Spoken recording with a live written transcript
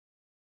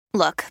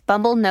Look,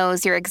 Bumble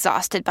knows you're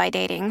exhausted by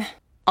dating.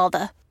 All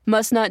the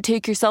must not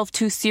take yourself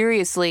too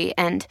seriously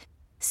and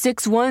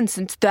 6'1"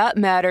 since that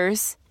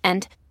matters.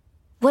 And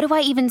what do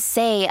I even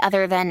say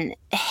other than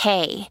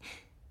hey?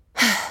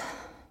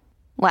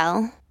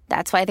 Well,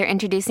 that's why they're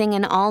introducing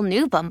an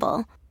all-new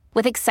Bumble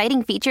with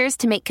exciting features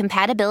to make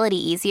compatibility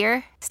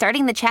easier,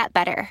 starting the chat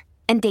better,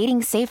 and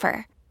dating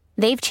safer.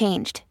 They've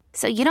changed,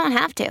 so you don't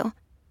have to.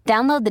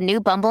 Download the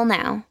new Bumble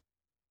now.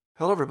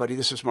 Hello, everybody.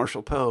 This is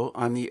Marshall Poe.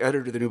 I'm the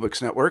editor of the New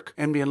Books Network.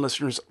 NBN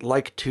listeners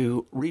like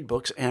to read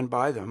books and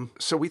buy them.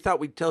 So we thought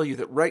we'd tell you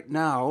that right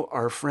now,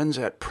 our friends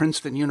at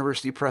Princeton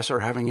University Press are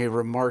having a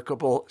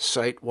remarkable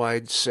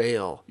site-wide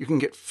sale. You can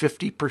get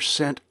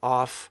 50%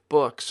 off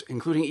books,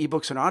 including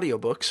ebooks and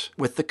audiobooks,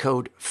 with the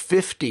code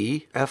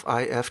 50,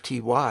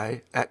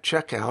 F-I-F-T-Y, at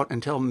checkout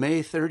until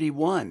May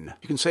 31.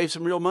 You can save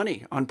some real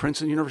money on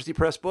Princeton University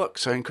Press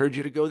books. I encourage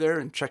you to go there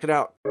and check it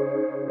out.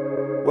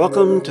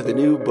 Welcome to the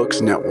New Books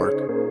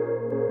Network.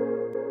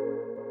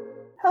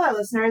 Hello,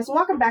 listeners.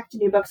 Welcome back to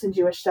New Books in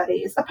Jewish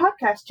Studies, a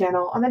podcast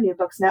channel on the New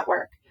Books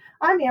Network.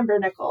 I'm Amber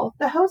Nickel,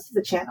 the host of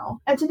the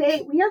channel, and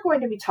today we are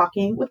going to be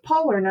talking with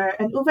Paul Lerner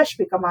and Uwe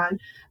Spiegelman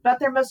about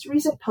their most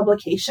recent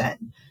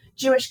publication,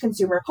 Jewish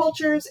Consumer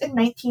Cultures in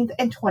 19th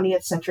and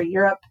 20th Century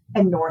Europe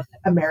and North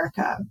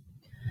America.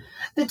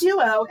 The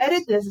duo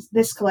edited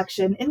this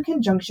collection in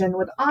conjunction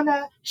with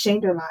Anna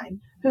Schenderlein,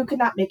 who could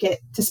not make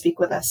it to speak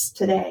with us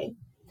today.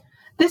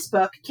 This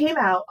book came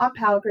out on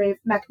Palgrave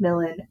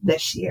Macmillan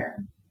this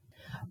year.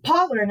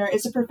 Paul Lerner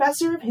is a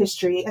professor of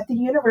history at the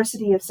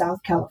University of South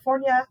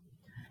California,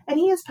 and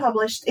he has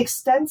published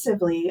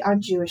extensively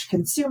on Jewish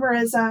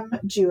consumerism,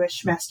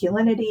 Jewish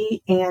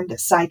masculinity, and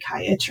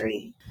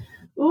psychiatry.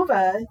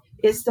 Uwe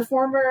is the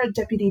former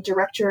deputy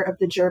director of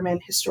the German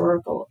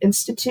Historical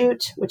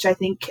Institute, which I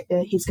think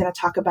he's going to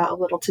talk about a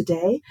little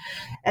today.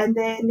 And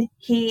then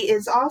he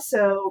is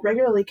also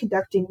regularly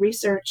conducting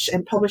research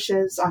and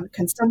publishes on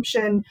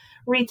consumption,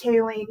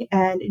 retailing,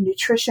 and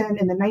nutrition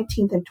in the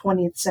 19th and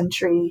 20th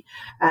century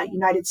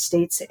United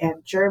States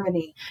and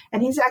Germany.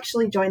 And he's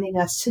actually joining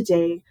us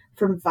today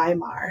from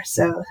Weimar.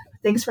 So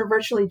thanks for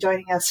virtually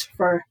joining us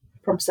from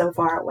so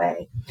far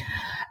away.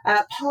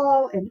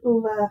 Paul and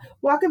Uwe,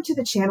 welcome to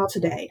the channel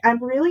today.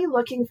 I'm really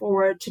looking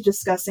forward to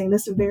discussing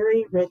this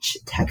very rich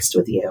text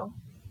with you.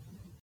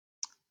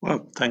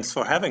 Well, thanks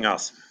for having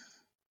us.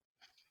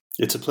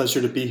 It's a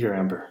pleasure to be here,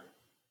 Amber.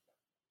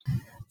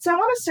 So I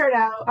want to start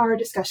out our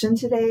discussion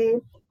today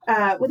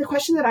with a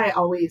question that I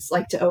always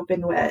like to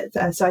open with,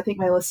 so I think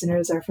my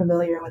listeners are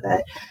familiar with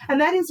it,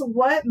 and that is,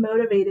 what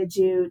motivated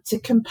you to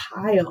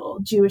compile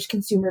Jewish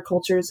consumer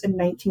cultures in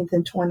 19th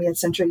and 20th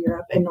century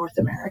Europe and North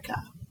America?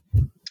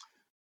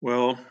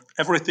 Well,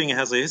 everything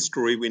has a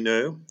history, we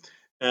know,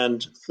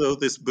 and so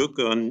this book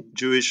on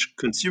Jewish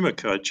consumer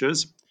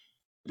cultures,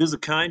 it is a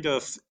kind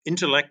of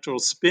intellectual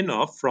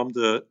spin-off from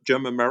the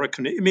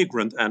German-American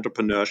immigrant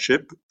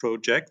entrepreneurship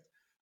project,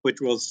 which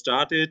was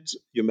started,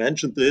 you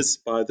mentioned this,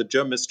 by the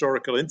German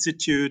Historical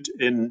Institute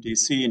in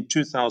DC in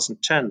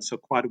 2010, so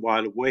quite a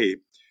while away.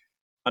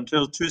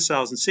 Until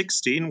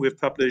 2016, we've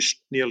published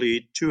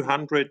nearly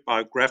 200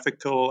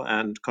 biographical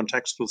and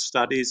contextual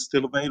studies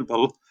still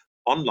available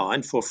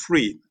online for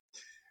free.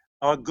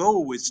 Our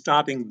goal with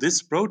starting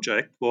this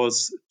project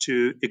was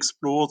to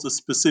explore the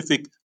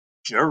specific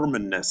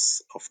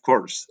Germanness, of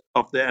course,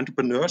 of the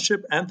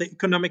entrepreneurship and the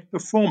economic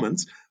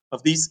performance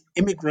of these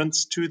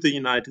immigrants to the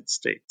United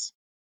States.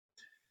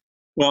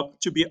 Well,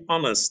 to be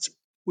honest,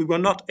 we were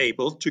not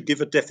able to give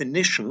a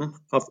definition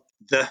of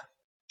the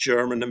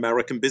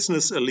German-American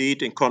business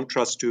elite in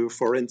contrast to,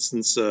 for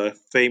instance,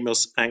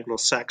 famous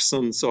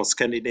Anglo-Saxons or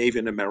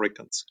Scandinavian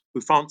Americans.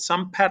 We found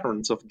some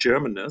patterns of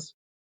Germanness,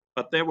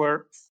 but they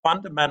were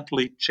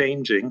fundamentally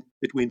changing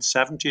between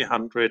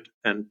 1700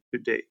 and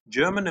today.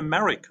 German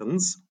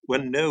Americans were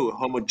no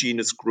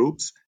homogeneous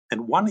groups,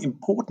 and one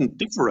important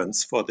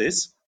difference for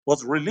this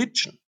was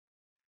religion.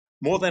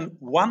 More than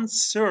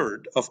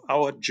 1/3 of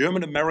our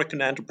German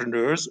American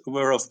entrepreneurs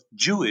were of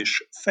Jewish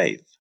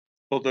faith,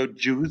 although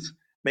Jews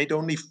made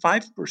only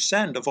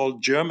 5% of all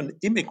German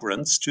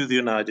immigrants to the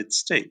United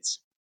States.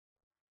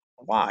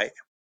 Why?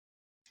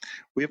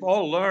 We've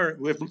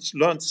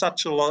learned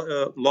such a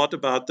lot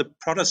about the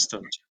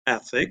Protestant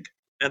ethic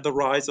and the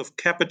rise of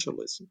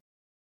capitalism,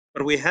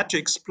 but we had to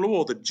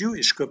explore the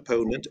Jewish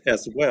component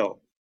as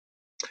well.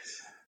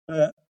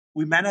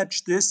 We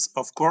managed this,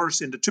 of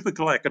course, in the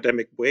typical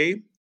academic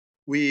way.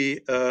 We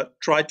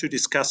tried to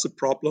discuss the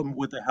problem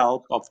with the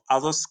help of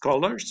other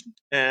scholars,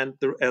 and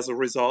as a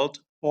result,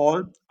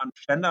 Paul and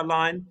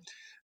Schenderlein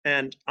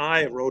and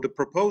I wrote a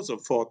proposal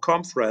for a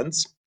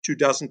conference.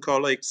 24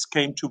 colleagues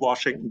came to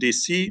Washington,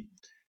 D.C.,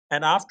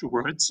 and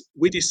afterwards,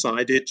 we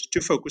decided to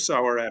focus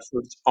our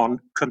efforts on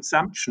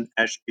consumption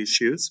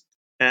issues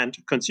and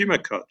consumer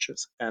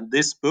cultures. And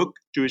this book,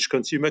 Jewish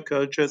Consumer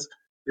Cultures,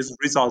 is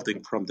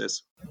resulting from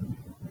this.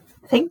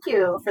 Thank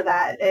you for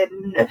that.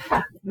 And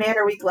man,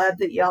 are we glad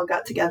that y'all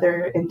got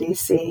together in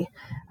DC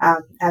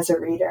as a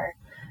reader.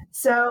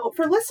 So,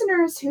 for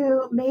listeners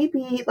who may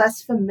be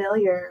less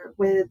familiar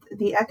with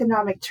the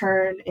economic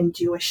turn in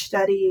Jewish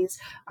studies,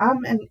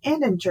 and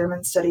in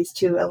German studies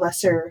to a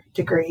lesser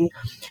degree,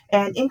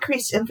 and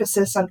increased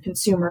emphasis on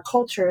consumer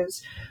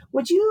cultures,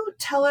 would you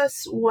tell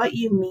us what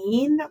you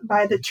mean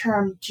by the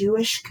term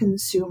Jewish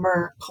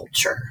consumer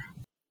culture?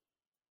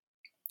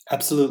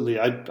 Absolutely.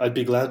 I'd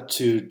be glad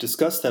to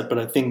discuss that, but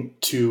I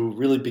think to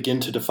really begin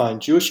to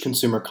define Jewish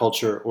consumer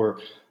culture, or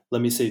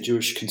let me say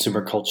Jewish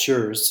consumer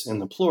cultures in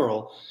the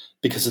plural,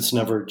 because it's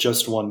never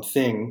just one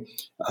thing.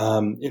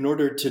 In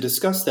order to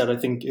discuss that, I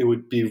think it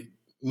would be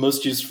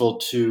most useful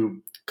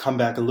to come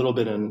back a little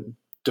bit and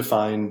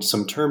define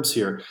some terms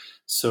here.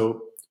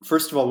 So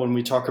first of all, when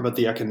we talk about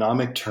the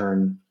economic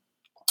turn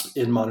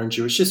in modern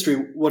Jewish history,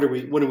 what do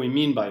we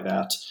mean by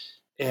that?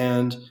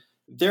 And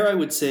there I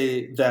would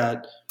say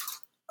that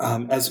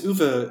as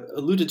Uwe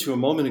alluded to a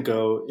moment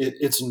ago,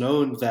 it's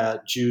known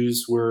that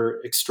Jews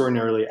were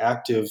extraordinarily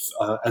active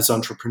as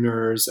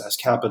entrepreneurs, as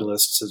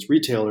capitalists, as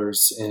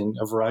retailers in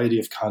a variety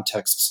of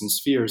contexts and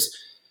spheres,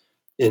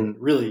 in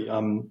really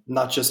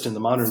not just in the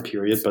modern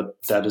period, but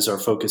that is our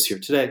focus here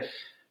today.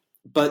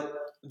 But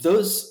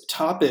those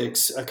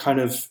topics, a kind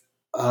of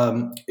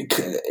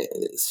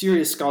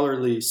serious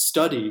scholarly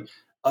study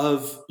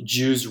of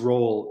Jews'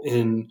 role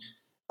in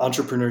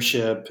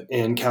entrepreneurship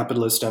in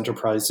capitalist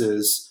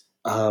enterprises,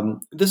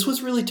 this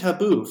was really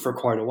taboo for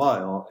quite a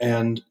while.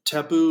 And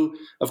taboo,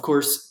 of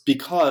course,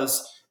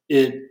 because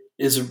it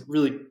is a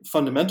really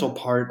fundamental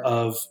part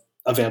of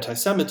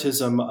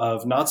anti-Semitism,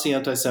 of Nazi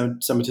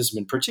anti-Semitism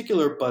in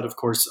particular, but of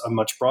course a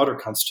much broader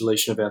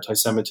constellation of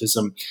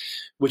anti-Semitism,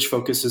 which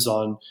focuses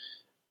on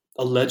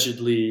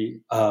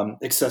allegedly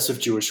excessive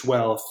Jewish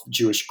wealth,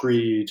 Jewish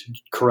greed,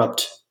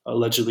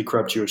 allegedly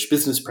corrupt Jewish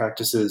business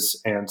practices,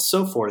 and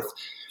so forth,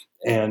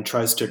 and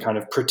tries to kind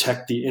of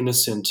protect the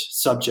innocent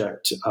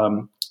subject,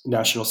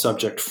 national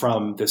subject,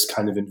 from this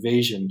kind of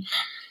invasion.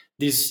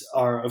 These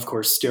are, of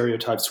course,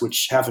 stereotypes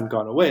which haven't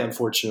gone away,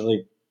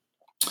 unfortunately.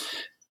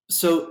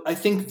 So I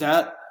think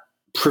that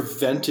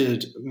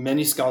prevented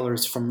many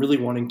scholars from really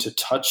wanting to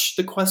touch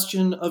the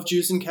question of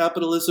Jews and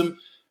capitalism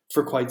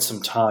for quite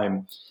some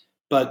time.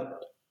 But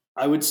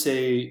I would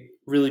say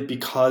really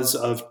because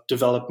of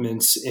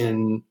developments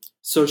in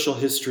social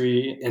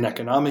history, in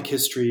economic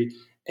history,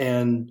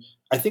 and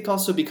I think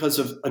also because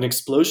of an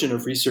explosion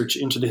of research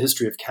into the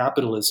history of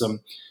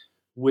capitalism,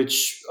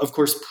 which of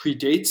course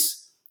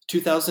predates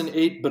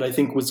 2008, but I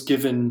think was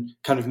given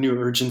kind of new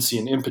urgency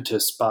and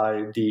impetus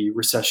by the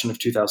recession of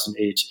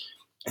 2008.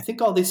 I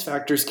think all these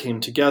factors came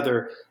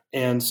together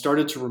and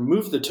started to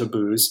remove the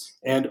taboos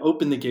and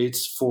open the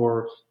gates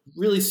for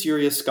really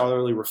serious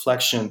scholarly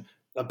reflection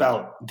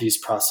about these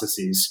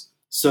processes.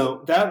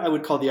 So that I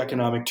would call the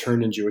economic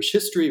turn in Jewish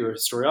history or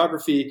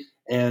historiography.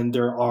 And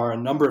there are a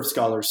number of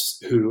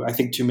scholars who, I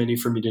think too many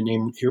for me to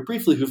name here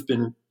briefly, who've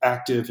been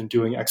active and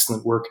doing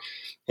excellent work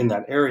in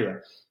that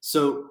area.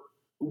 So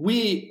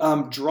we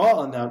draw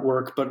on that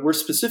work, but we're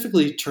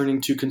specifically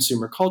turning to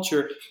consumer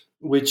culture,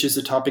 which is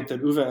a topic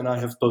that Uwe and I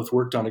have both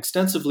worked on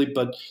extensively,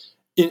 but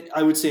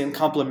I would say in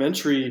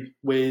complementary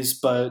ways,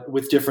 but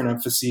with different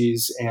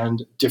emphases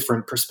and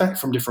from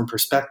different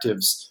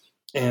perspectives.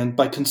 And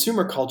by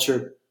consumer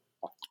culture,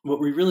 what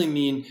we really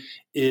mean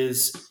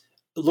is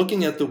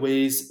looking at the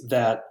ways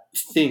that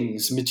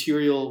things,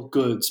 material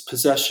goods,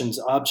 possessions,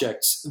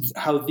 objects,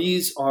 how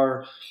these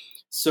are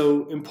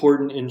so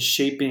important in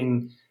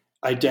shaping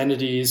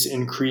identities,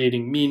 in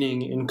creating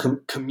meaning, in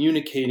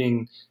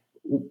communicating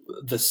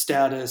the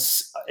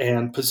status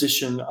and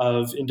position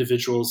of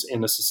individuals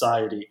in a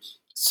society.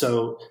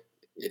 So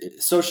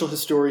social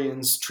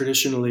historians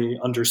traditionally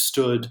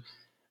understood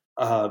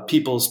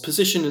people's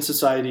position in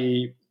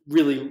society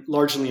really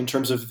largely in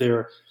terms of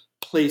their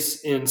place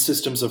in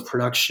systems of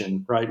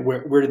production, right?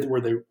 Where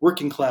were they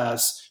working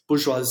class,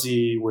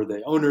 bourgeoisie? Were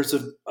they owners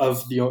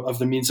of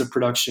the means of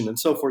production and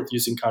so forth,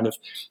 using kind of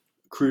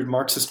crude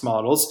Marxist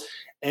models?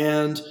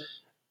 And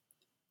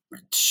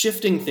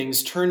shifting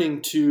things,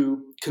 turning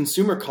to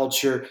consumer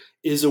culture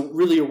is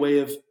really a way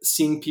of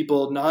seeing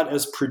people not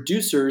as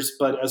producers,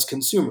 but as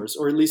consumers,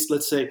 or at least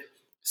let's say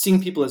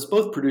seeing people as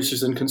both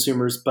producers and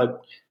consumers,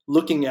 but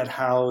looking at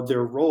how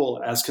their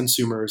role as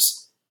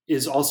consumers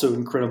is also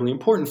incredibly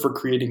important for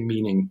creating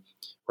meaning,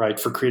 right?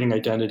 For creating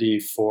identity,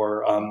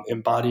 for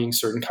embodying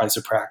certain kinds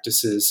of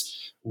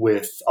practices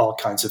with all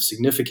kinds of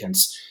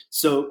significance.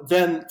 So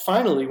then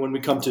finally, when we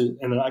come to,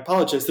 and I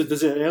apologize that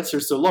this answer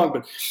is so long,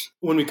 but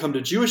when we come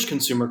to Jewish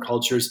consumer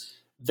cultures,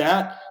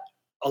 that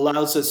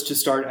allows us to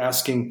start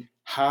asking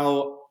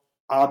how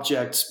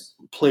objects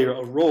play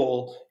a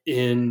role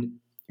in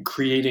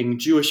creating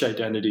Jewish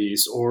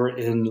identities, or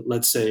in,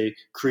 let's say,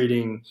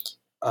 creating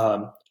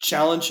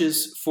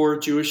challenges for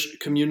Jewish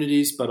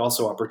communities, but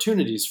also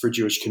opportunities for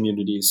Jewish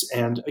communities.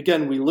 And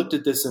again, we looked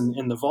at this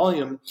in the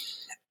volume,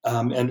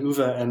 and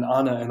Uwe and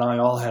Anna and I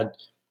all had,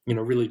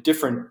 really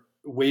different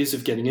ways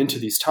of getting into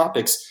these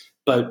topics,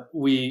 but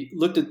we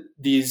looked at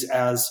these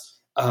as,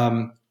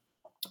 from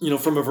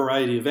a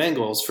variety of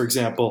angles. For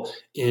example,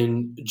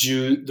 in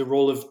the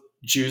role of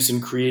Jews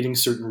in creating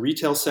certain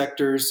retail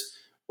sectors,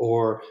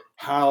 or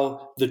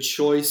how the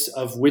choice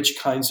of which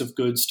kinds of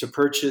goods to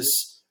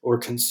purchase or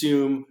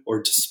consume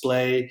or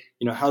display,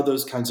 how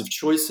those kinds of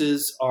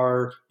choices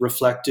are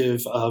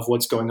reflective of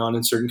what's going on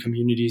in certain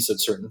communities at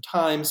certain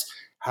times,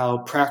 how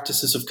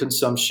practices of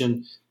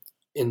consumption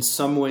in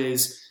some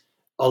ways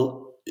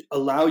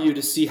allow you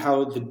to see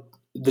how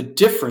the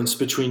difference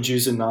between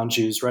Jews and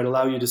non-Jews, right,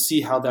 allow you to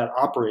see how that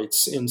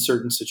operates in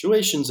certain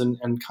situations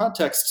and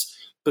contexts.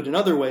 But in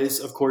other ways,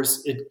 of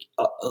course, it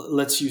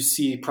lets you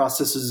see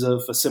processes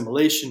of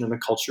assimilation and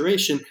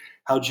acculturation,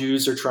 how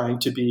Jews are trying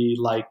to be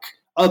like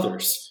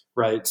others,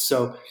 right?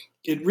 So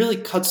it really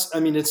cuts. I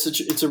mean,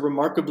 it's a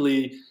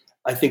remarkably,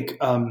 I think,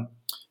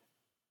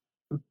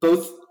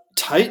 both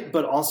tight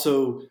but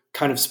also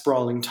kind of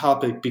sprawling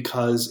topic,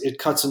 because it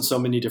cuts in so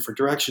many different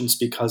directions,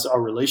 because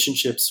our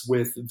relationships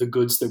with the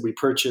goods that we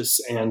purchase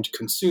and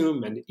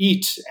consume and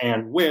eat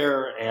and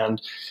wear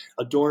and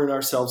adorn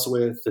ourselves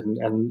with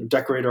and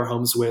decorate our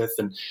homes with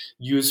and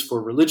use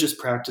for religious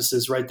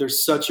practices, right?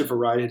 There's such a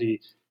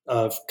variety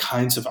of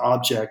kinds of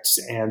objects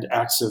and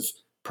acts of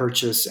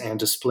purchase and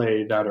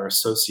display that are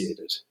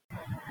associated.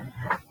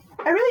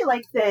 I really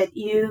like that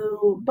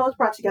you both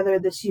brought together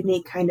this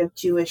unique kind of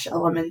Jewish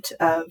element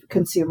of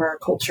consumer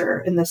culture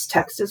in this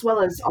text, as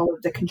well as all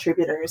of the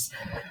contributors.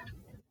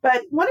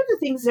 But one of the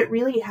things that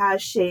really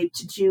has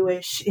shaped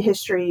Jewish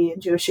history and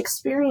Jewish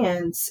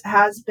experience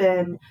has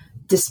been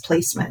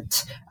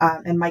displacement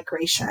and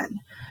migration.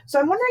 So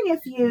I'm wondering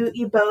if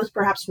you both,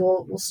 perhaps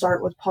we'll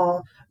start with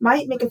Paul,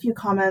 might make a few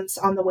comments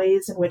on the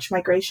ways in which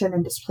migration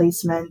and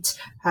displacement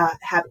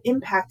have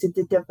impacted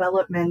the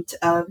development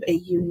of a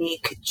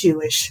unique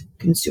Jewish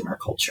consumer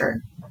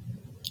culture.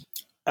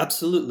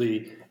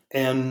 Absolutely.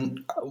 And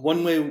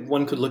one way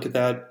one could look at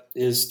that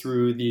is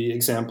through the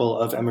example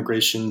of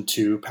emigration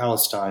to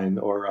Palestine,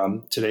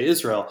 or today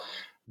Israel,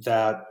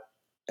 that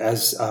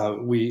as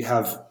we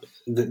have,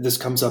 this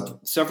comes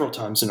up several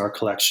times in our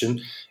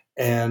collection,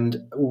 and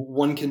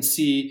one can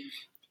see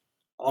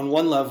on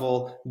one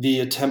level the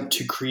attempt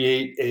to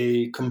create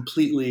a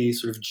completely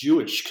sort of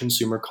Jewish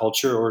consumer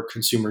culture or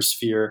consumer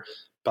sphere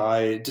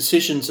by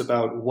decisions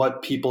about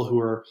what people who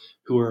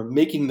are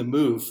making the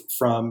move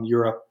from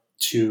Europe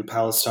to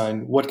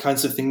Palestine, what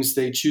kinds of things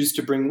they choose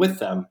to bring with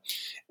them.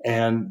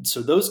 And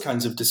so those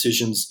kinds of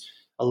decisions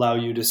allow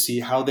you to see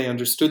how they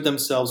understood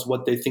themselves,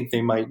 what they think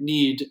they might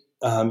need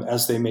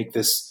as they make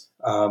this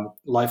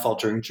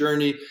life-altering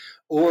journey.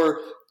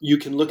 Or you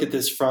can look at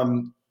this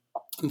from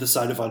the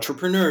side of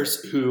entrepreneurs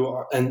who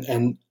are,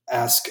 and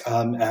ask,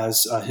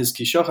 as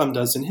Hizki Shoham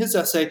does in his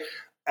essay,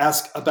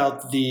 ask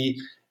about the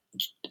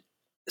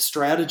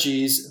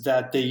strategies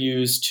that they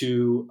use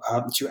to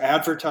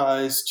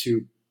advertise,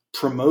 to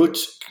promote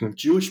kind of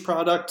Jewish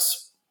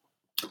products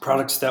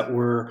that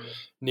were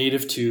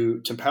native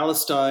to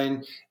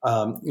Palestine.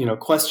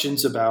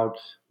 Questions about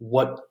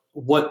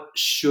what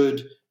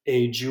should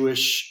a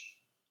Jewish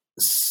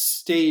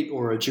state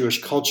or a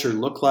Jewish culture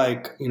look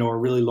like, are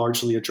really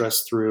largely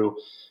addressed through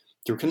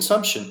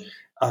consumption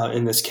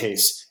in this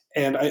case.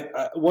 And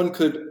one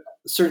could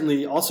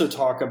certainly also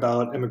talk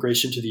about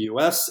immigration to the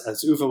U.S.,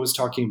 as Uwe was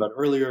talking about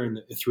earlier,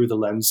 through the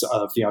lens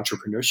of the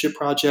Entrepreneurship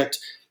Project,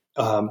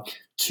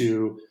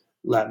 to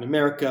Latin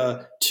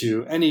America,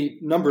 to any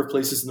number of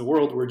places in the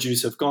world where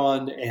Jews have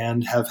gone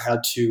and have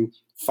had to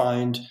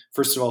find,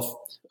 first of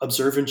all,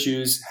 observant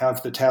Jews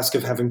have the task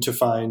of having to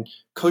find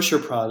kosher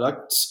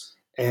products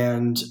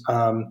and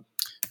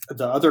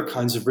the other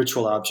kinds of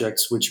ritual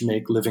objects which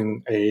make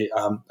living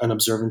an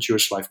observant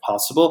Jewish life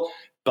possible.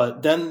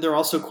 But then there are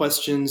also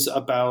questions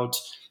about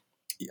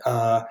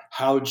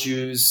how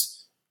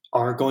Jews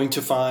are going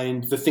to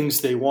find the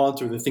things they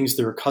want or the things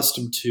they're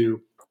accustomed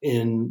to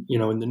in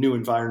the new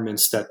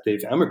environments that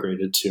they've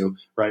emigrated to,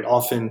 right?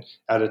 Often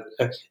at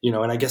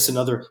and I guess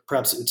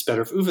perhaps it's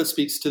better if Uwe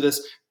speaks to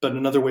this, but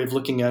another way of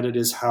looking at it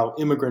is how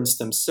immigrants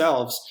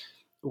themselves,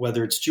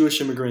 whether it's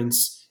Jewish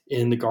immigrants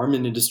in the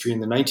garment industry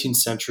in the 19th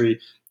century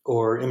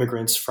or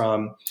immigrants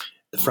from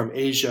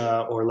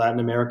Asia or Latin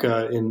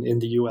America in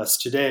the U.S.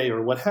 today,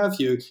 or what have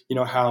you,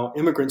 how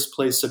immigrants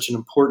play such an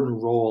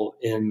important role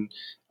in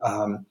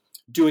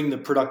doing the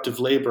productive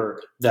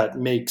labor that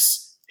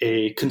makes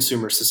a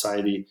consumer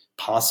society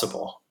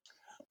possible.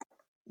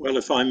 Well,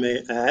 if I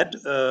may add,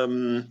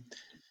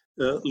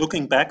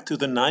 looking back to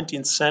the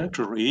 19th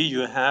century,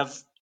 you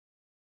have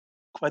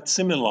quite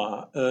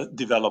similar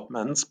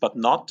developments, but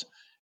not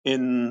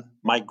in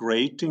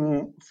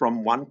migrating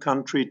from one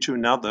country to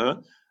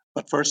another,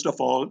 but first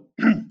of all,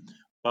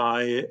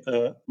 by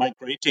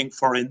migrating,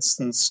 for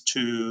instance,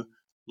 to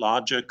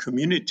larger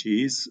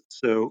communities.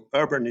 So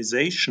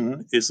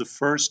urbanization is the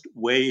first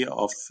way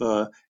of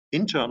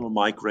internal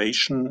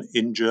migration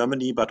in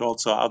Germany, but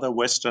also other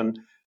Western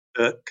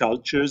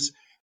cultures.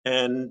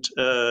 And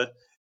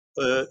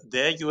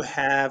there you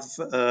have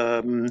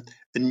a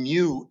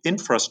new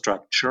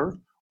infrastructure,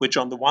 which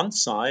on the one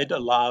side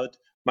allowed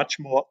much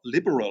more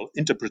liberal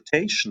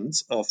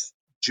interpretations of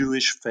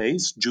Jewish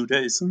faith,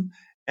 Judaism,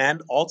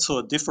 and also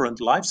a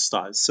different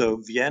lifestyle. So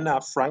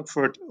Vienna,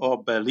 Frankfurt,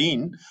 or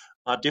Berlin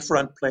are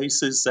different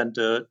places than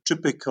the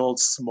typical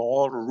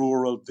small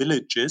rural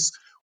villages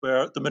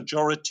where the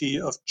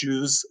majority of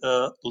Jews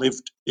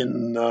lived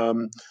in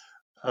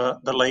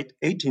the late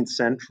 18th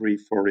century,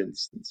 for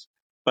instance.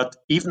 But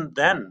even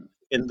then,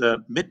 in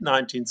the mid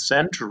 19th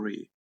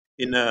century,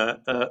 in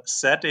a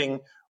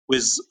setting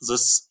with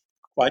this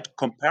quite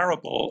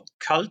comparable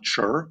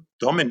culture,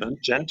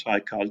 dominant Gentile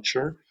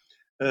culture,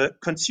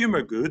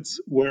 consumer goods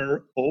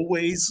were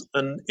always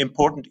an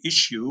important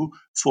issue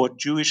for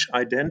Jewish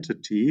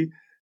identity.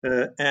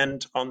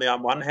 And on the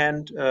one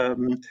hand,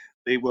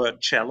 they were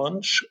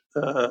challenged.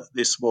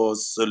 This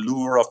was the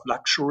lure of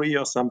luxury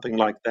or something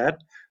like that.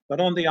 But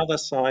on the other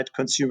side,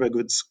 consumer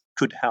goods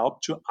could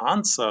help to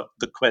answer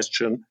the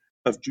question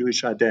of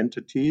Jewish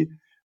identity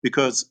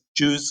because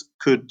Jews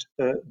could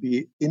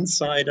be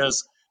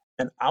insiders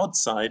and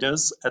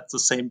outsiders at the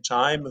same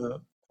time. A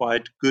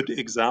quite good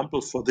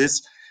example for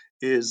this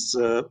is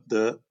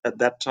the at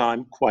that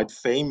time quite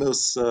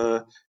famous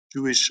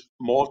Jewish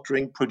malt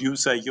drink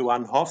producer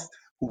Johann Hoff,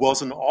 who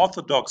was an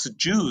Orthodox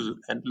Jew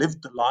and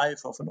lived the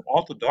life of an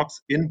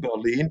Orthodox in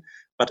Berlin,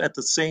 but at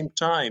the same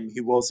time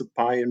he was a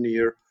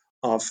pioneer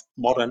of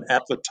modern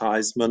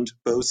advertisement,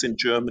 both in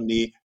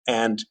Germany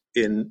and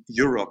in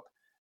Europe.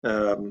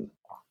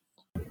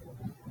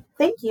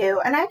 Thank you.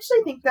 And I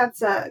actually think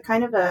that's a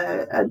kind of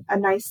a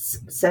nice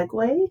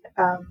segue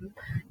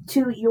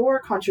to your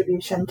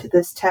contribution to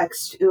this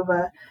text,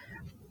 Uwe.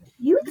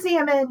 You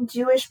examine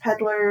Jewish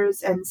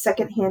peddlers and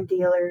secondhand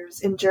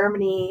dealers in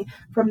Germany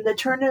from the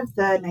turn of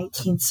the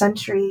 19th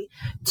century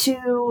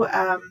to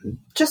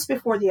just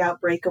before the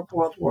outbreak of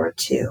World War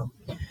II.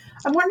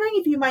 I'm wondering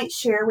if you might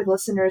share with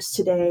listeners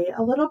today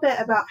a little bit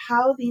about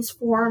how these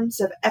forms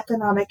of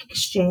economic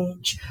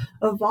exchange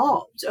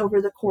evolved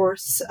over the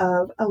course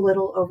of a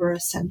little over a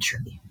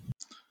century.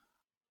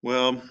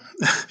 Well,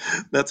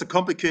 that's a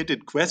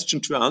complicated question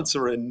to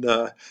answer in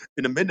a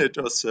minute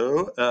or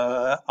so.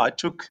 I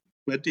took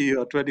 20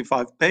 or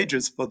 25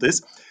 pages for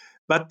this,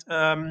 but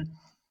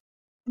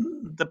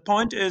the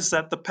point is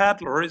that the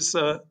peddler is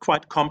a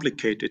quite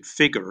complicated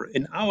figure.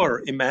 In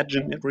our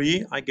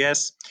imaginary, I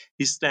guess,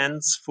 he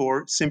stands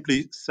for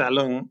simply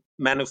selling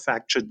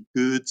manufactured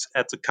goods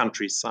at the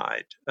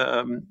countryside.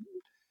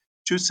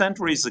 2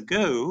 centuries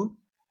ago,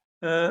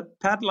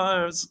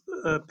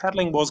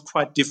 peddling was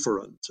quite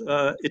different.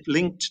 It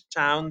linked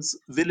towns,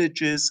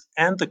 villages,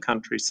 and the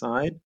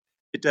countryside.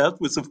 It dealt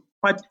with a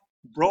quite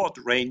broad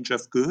range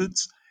of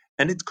goods,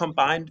 and it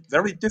combined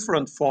very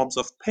different forms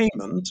of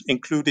payment,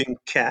 including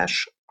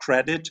cash,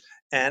 credit,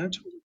 and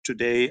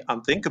today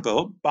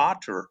unthinkable,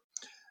 barter.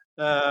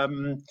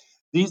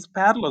 These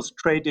peddlers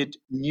traded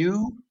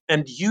new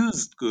and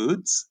used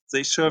goods.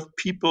 They served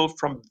people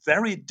from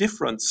very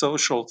different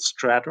social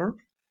strata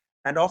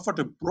and offered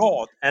a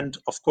broad and,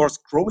 of course,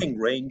 growing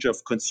range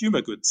of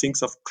consumer goods,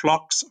 things of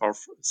clocks or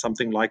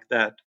something like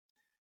that.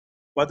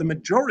 While the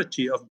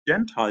majority of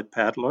Gentile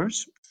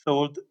peddlers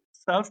sold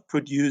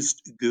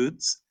self-produced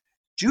goods,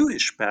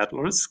 Jewish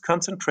peddlers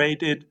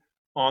concentrated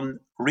on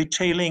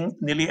retailing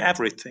nearly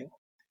everything.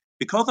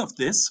 Because of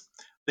this,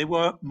 they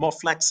were more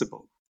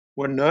flexible,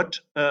 were no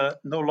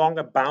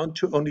longer bound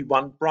to only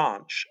one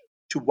branch,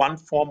 to one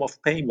form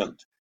of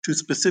payment, to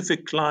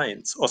specific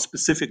clients or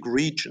specific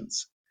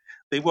regions.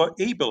 They were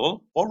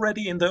able,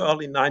 already in the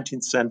early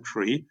 19th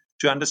century,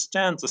 to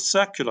understand the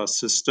circular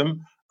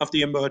system of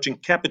the emerging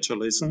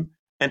capitalism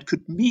and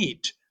could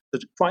meet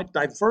the quite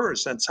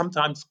diverse and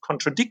sometimes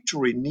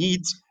contradictory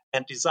needs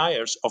and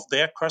desires of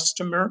their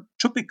customer,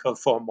 typical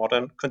for a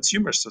modern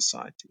consumer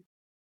society.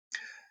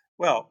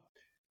 Well,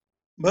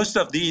 most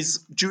of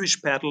these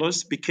Jewish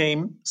peddlers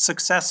became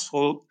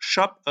successful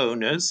shop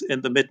owners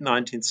in the mid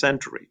 19th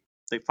century.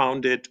 They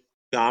founded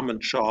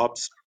garment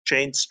shops,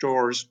 chain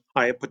stores,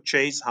 hire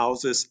purchase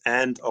houses,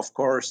 and, of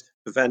course,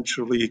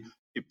 eventually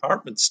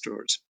department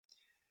stores.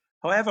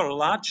 However, a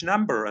large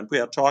number, and we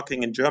are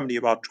talking in Germany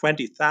about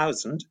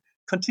 20,000,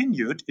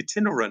 continued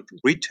itinerant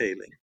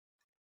retailing.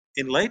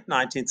 In late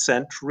 19th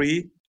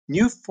century,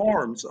 new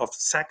forms of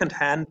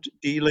second-hand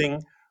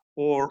dealing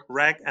or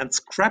rag and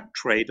scrap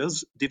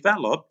traders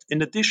developed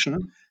in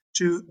addition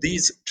to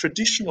these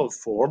traditional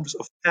forms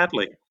of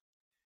peddling.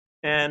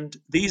 And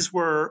these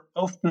were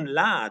often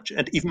large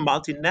and even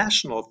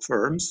multinational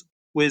firms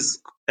with,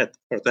 at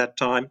that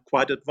time,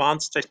 quite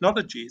advanced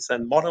technologies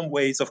and modern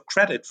ways of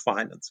credit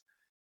finance.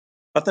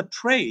 But the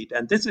trade,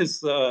 and this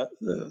is a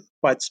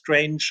quite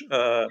strange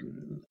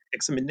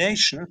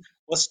examination,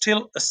 was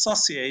still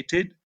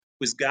associated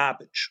with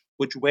garbage,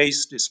 with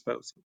waste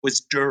disposal,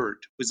 with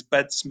dirt, with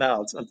bad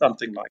smells, and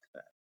something like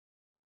that.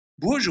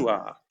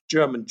 Bourgeois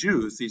German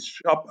Jews, these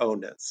shop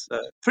owners,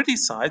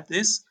 criticized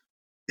this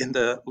in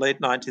the late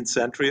 19th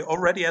century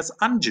already as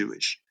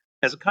un-Jewish,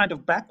 as a kind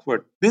of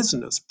backward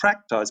business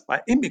practiced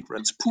by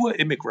immigrants, poor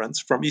immigrants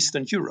from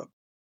Eastern Europe.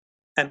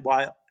 And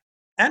while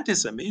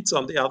anti-Semites,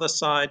 on the other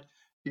side,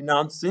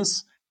 denounced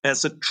this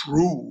as a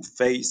true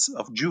face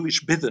of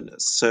Jewish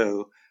business.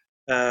 So,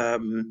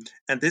 and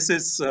this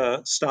is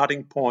a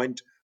starting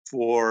point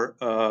for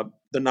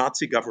the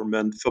Nazi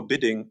government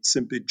forbidding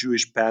simply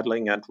Jewish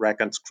peddling and rag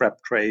and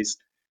scrap trades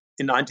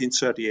in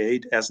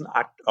 1938 as an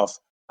act of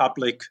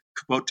public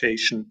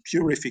quotation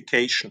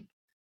purification.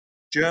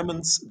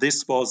 Germans,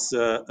 this was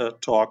a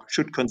talk,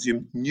 should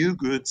consume new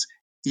goods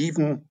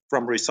even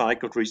from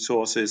recycled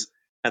resources,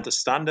 and the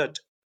standard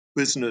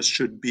business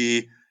should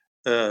be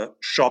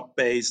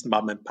shop-based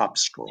mom-and-pop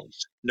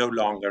stores, no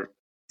longer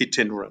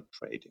itinerant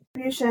trading.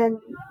 Contribution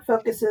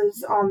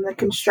focuses on the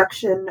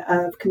construction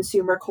of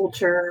consumer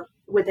culture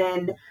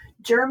within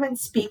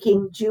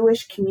German-speaking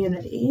Jewish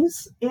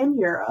communities in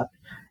Europe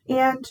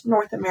and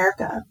North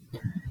America.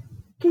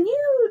 Can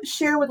you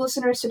share with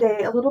listeners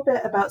today a little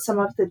bit about some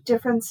of the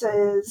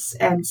differences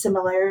and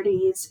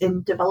similarities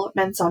in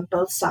developments on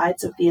both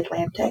sides of the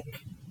Atlantic?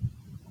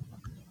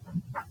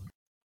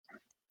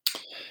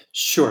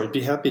 Sure, I'd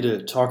be happy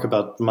to talk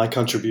about my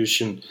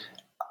contribution.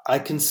 I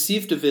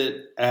conceived of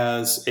it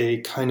as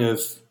a kind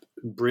of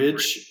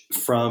bridge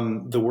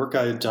from the work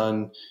I had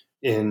done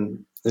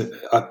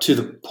up to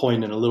the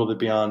point and a little bit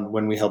beyond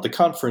when we held the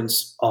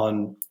conference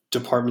on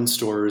department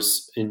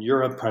stores in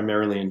Europe,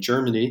 primarily in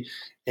Germany,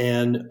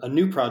 and a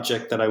new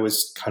project that I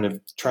was kind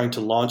of trying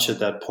to launch at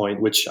that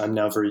point, which I'm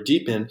now very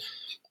deep in,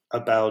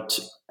 about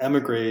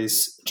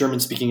emigres,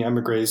 German-speaking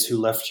emigres who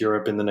left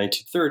Europe in the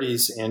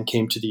 1930s and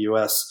came to the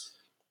US.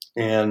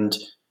 And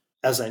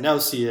as I now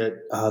see it,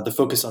 the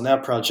focus on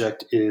that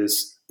project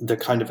is the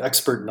kind of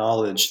expert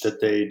knowledge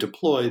that they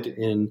deployed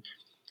in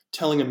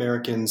telling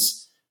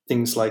Americans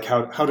things like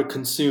how to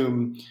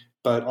consume,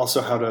 but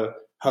also how to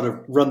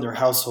run their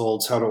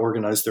households, how to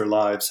organize their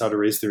lives, how to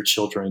raise their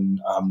children.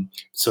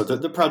 So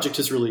the project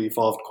has really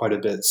evolved quite a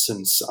bit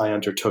since I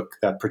undertook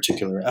that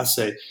particular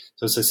essay.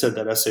 So as I said,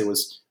 that essay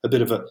was a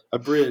bit of a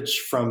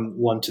bridge from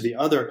one to the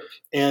other.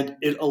 And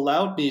it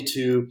allowed me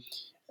to,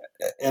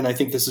 and I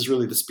think this is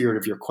really the spirit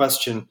of your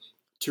question,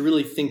 to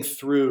really think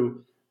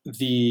through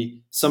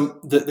the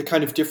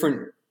kind of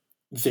different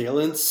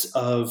valence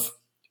of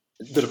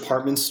the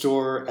department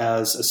store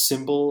as a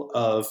symbol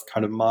of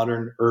kind of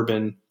modern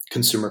urban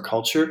consumer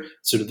culture,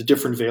 sort of the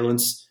different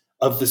valence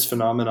of this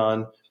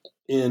phenomenon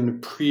in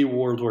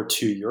pre-World War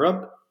II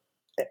Europe,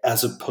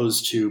 as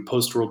opposed to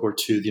post-World War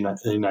II the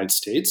United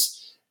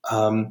States.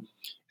 And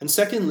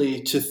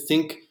secondly, to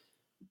think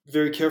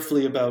very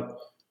carefully about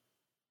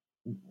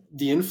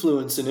the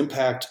influence and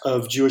impact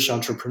of Jewish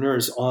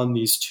entrepreneurs on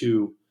these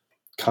two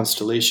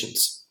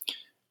constellations.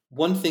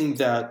 One thing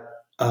that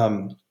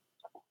I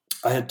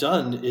had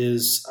done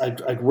is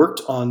I'd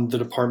worked on the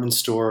department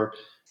store.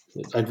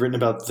 I'd written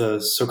about the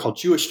so-called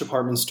Jewish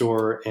department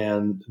store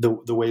and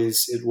the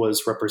ways it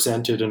was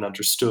represented and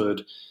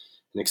understood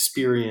and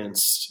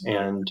experienced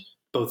and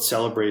both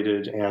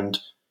celebrated and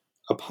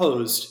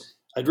opposed.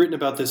 I'd written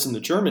about this in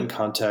the German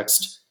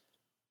context,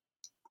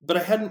 but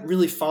I hadn't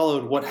really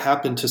followed what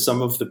happened to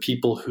some of the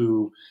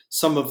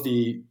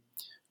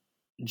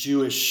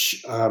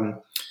Jewish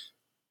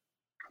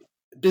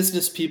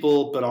business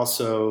people, but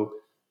also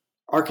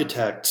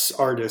architects,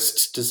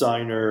 artists,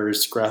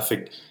 designers,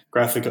 graphic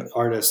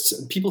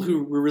artists, people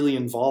who were really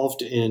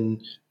involved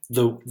in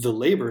the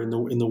labor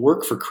in the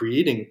work for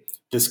creating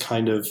this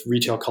kind of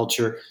retail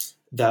culture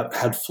that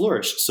had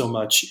flourished so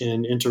much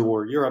in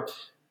interwar Europe.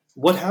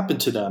 What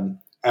happened to them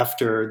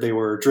after they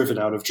were driven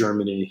out of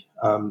Germany?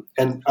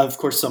 And of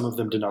course, some of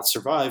them did not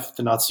survive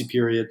the Nazi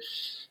period,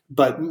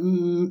 but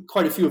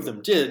quite a few of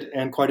them did,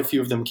 and quite a few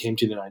of them came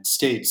to the United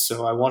States.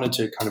 So I wanted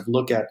to kind of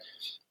look at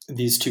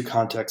these two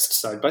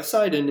contexts side by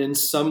side and in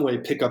some way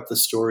pick up the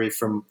story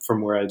from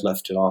where I'd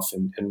left it off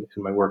in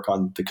my work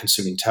on the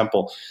consuming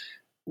temple.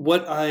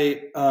 What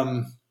I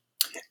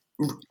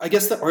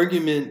guess the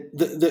argument,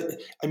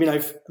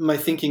 my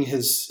thinking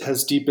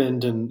has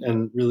deepened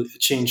and really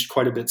changed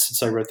quite a bit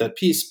since I wrote that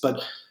piece.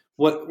 But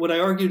what I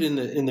argued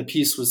in the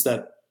piece was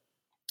that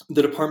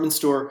the department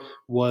store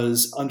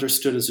was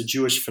understood as a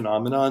Jewish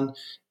phenomenon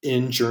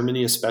in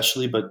Germany,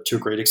 especially, but to a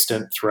great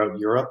extent throughout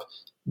Europe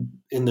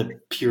in the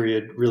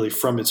period really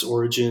from its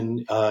origin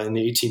in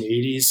the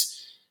 1880s.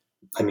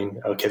 I mean,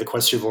 okay, the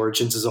question of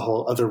origins is a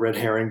whole other red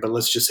herring, but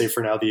let's just say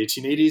for now the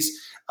 1880s,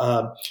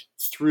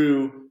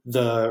 through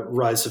the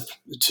rise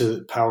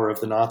to power of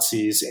the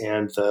Nazis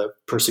and the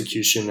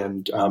persecution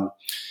and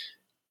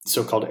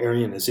so-called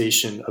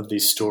Aryanization of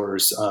these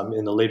stores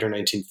in the later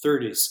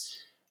 1930s.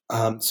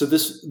 So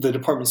the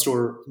department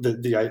store,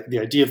 the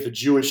idea of the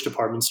Jewish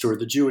department store,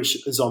 the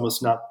Jewish is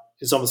almost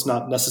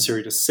not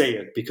necessary to say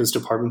it, because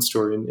department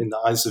store in the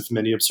eyes of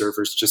many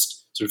observers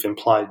just sort of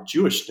implied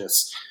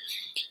Jewishness.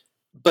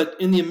 But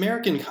in the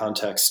American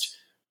context,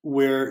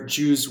 where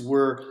Jews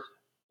were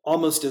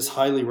almost as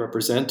highly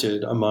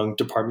represented among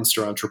department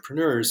store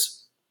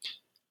entrepreneurs,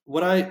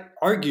 what I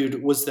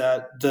argued was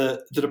that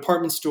the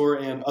department store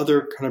and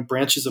other kind of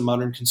branches of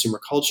modern consumer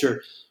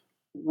culture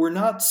were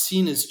not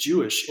seen as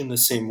Jewish in the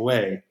same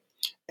way.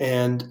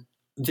 And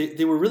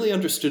they were really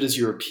understood as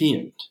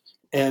European.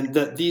 And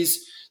that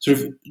these sort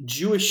of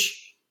Jewish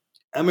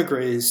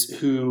emigres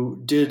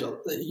who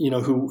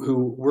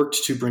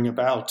worked to bring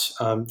about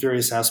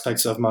various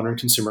aspects of modern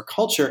consumer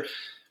culture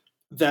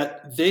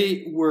that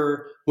they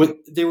were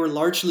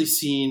largely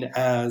seen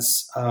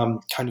as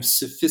kind of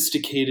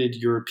sophisticated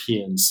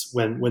Europeans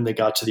when they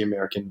got to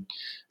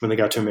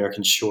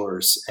American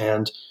shores.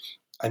 And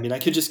I mean, I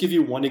could just give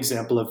you one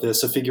example of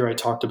this, a figure I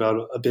talked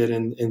about a bit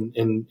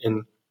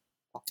in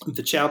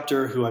the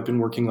chapter, who I've been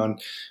working on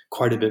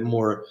quite a bit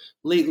more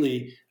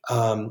lately.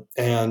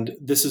 And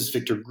this is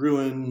Victor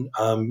Gruen,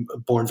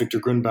 born Victor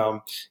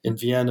Grunbaum in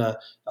Vienna,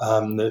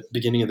 the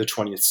beginning of the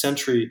 20th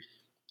century.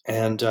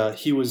 And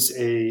he was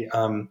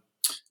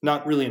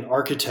not really an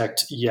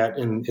architect yet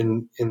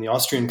in the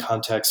Austrian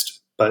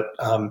context, but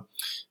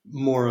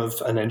more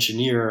of an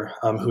engineer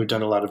who had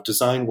done a lot of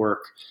design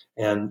work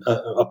and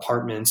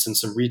apartments and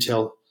some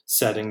retail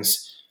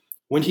settings.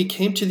 When he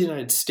came to the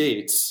United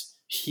States,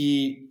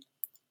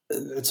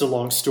 it's a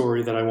long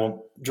story that I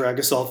won't drag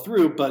us all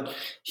through, but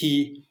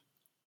he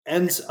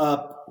ends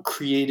up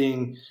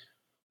creating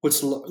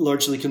what's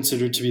largely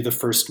considered to be the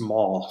first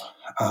mall.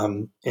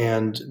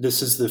 And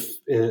this is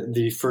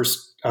the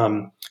first,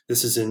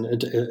 this is in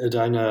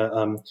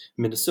Edina,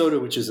 Minnesota,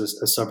 which is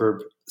a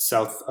suburb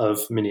south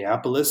of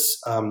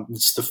Minneapolis.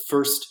 It's the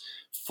first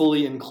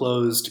fully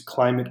enclosed,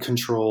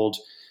 climate-controlled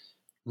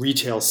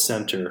retail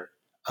center.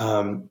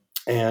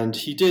 And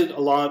he did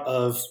a lot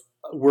of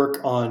work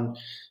on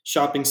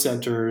shopping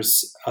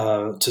centers,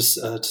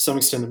 to some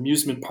extent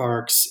amusement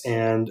parks,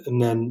 and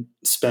then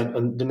spent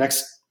the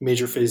next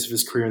major phase of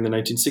his career in the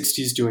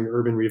 1960s doing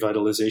urban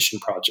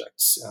revitalization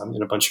projects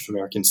in a bunch of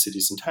American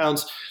cities and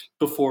towns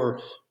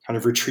before kind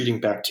of retreating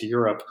back to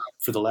Europe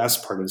for the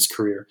last part of his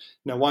career.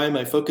 Now, why am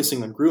I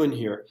focusing on Gruen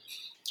here?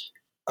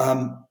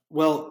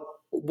 Well,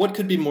 what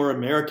could be more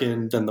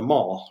American than the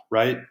mall,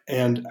 right?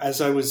 And as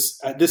I was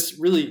at this,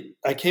 really,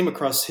 I came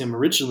across him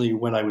originally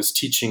when I was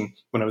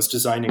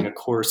designing a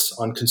course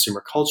on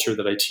consumer culture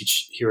that I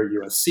teach here at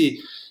USC.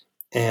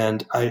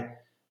 And I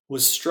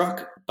was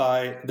struck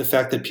by the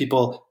fact that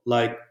people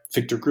like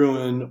Victor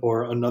Gruen,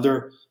 or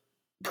another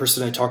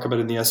person I talk about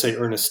in the essay,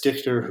 Ernest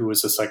Dichter, who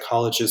was a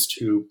psychologist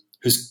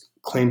whose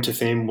claim to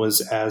fame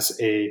was as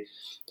a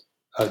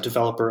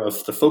developer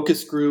of the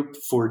focus group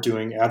for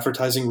doing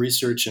advertising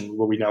research and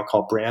what we now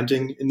call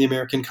branding in the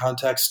American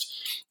context,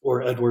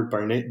 or Edward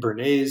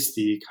Bernays,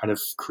 the kind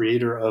of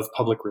creator of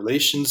public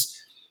relations,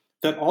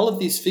 that all of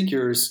these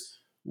figures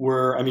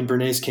were, I mean,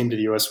 Bernays came to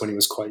the US when he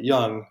was quite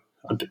young,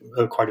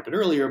 quite a bit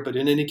earlier, but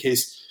in any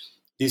case,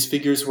 these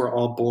figures were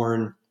all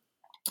born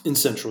in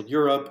Central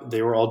Europe.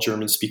 They were all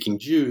German-speaking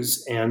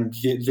Jews, and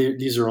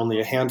these are only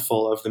a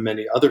handful of the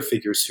many other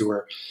figures who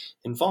were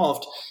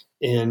involved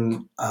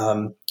in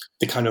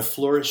the kind of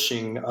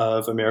flourishing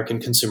of American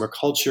consumer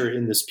culture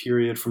in this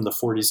period from the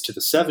 40s to the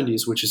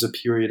 70s, which is a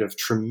period of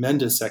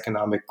tremendous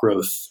economic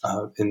growth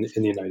in the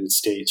United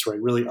States,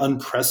 right? Really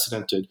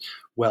unprecedented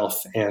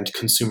wealth and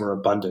consumer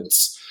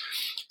abundance.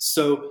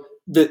 So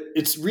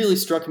it's really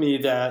struck me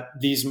that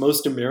these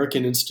most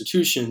American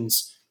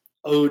institutions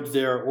owed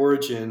their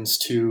origins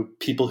to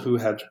people who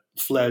had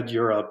fled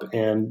Europe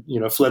and,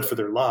 fled for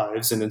their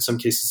lives, and in some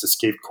cases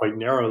escaped quite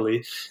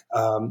narrowly,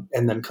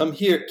 and then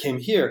came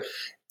here.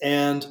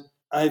 And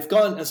I've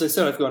gone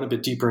a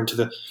bit deeper into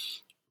the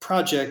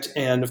project,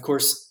 and of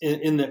course,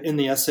 in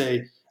the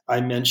essay,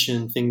 I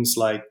mentioned things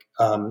like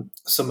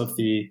some of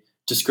the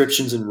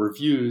descriptions and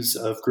reviews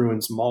of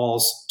Gruen's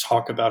malls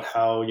talk about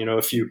how,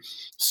 if you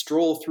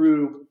stroll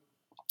through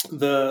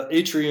the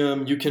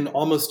atrium, you can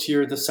almost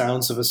hear the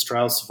sounds of a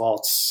Strauss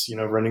waltz,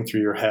 running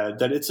through your head,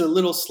 that it's a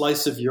little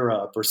slice of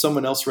Europe. Or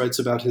someone else writes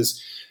about his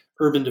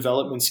urban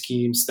development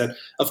schemes that,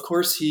 of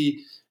course,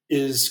 he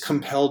is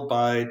compelled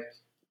by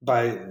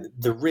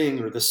the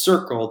ring or the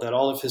circle, that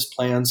all of his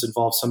plans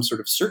involve some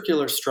sort of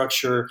circular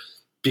structure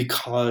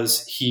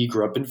because he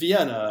grew up in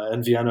Vienna,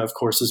 and Vienna, of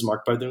course, is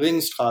marked by the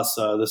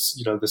Ringstrasse,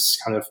 this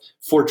kind of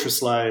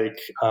fortress-like,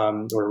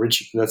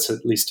 that's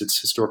at least its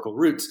historical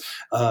roots,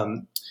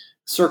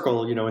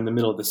 circle, in the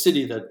middle of the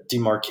city that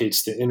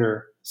demarcates the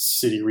inner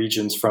city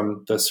regions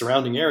from the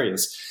surrounding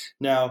areas.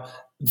 Now,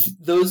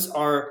 that's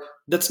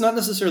not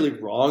necessarily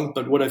wrong,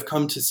 but what I've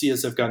come to see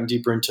as I've gotten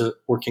deeper into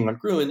working on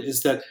Gruen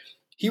is that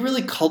he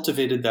really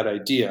cultivated that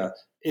idea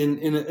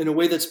in a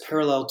way that's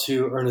parallel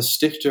to Ernest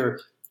Dichter,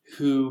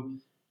 who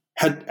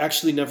had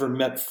actually never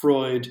met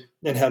Freud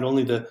and had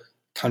only the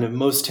kind of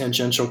most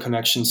tangential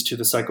connections to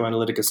the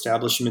psychoanalytic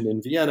establishment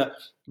in Vienna,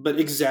 but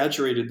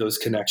exaggerated those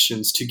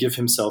connections to give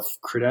himself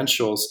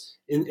credentials.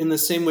 In the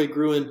same way,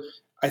 Gruen,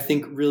 I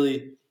think,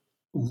 really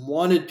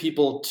wanted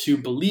people to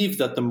believe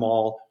that the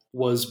mall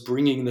was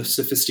bringing the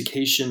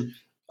sophistication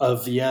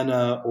of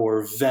Vienna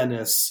or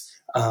Venice,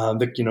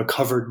 the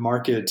covered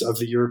market of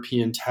the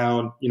European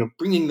town,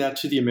 bringing that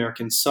to the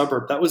American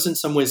suburb. That was in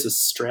some ways a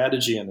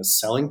strategy and a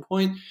selling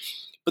point.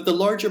 But the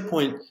larger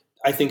point,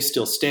 I think,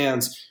 still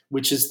stands,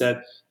 which is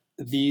that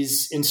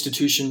these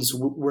institutions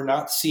were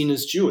not seen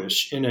as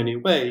Jewish in any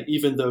way,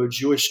 even though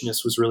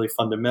Jewishness was really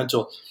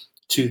fundamental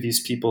to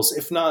these people's,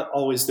 if not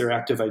always their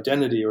active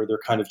identity or their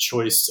kind of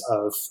choice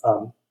of,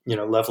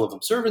 level of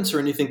observance or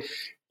anything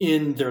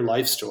in their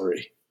life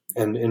story.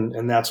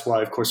 And that's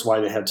why, of course, why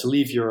they had to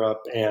leave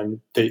Europe,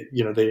 and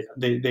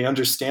they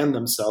understand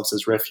themselves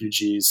as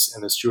refugees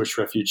and as Jewish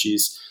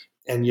refugees,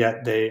 and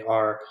yet they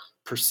are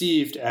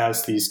perceived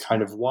as these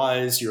kind of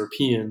wise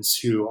Europeans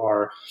who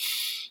are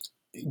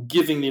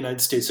giving the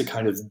United States a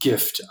kind of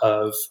gift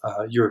of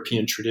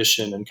European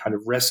tradition and kind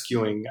of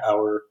rescuing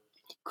our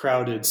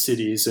crowded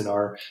cities and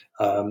our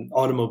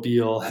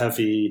automobile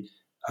heavy,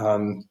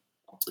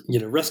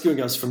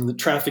 rescuing us from the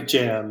traffic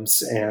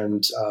jams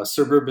and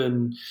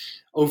suburban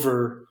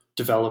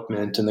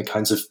overdevelopment and the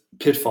kinds of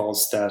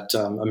pitfalls that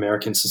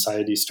American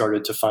society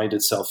started to find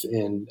itself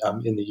in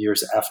the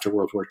years after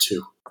World War II.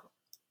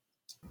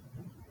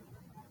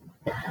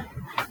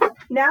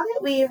 Now that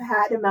we've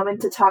had a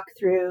moment to talk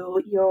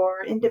through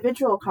your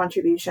individual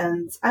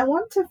contributions, I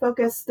want to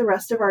focus the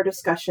rest of our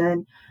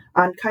discussion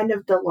on kind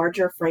of the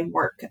larger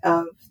framework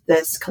of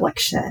this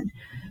collection.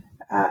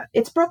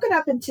 It's broken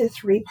up into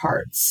 3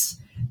 parts.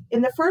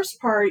 In the first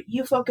part,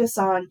 you focus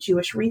on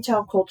Jewish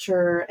retail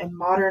culture and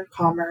modern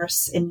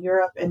commerce in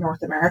Europe and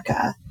North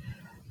America.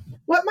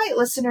 What might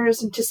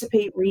listeners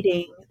anticipate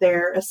reading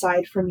there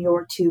aside from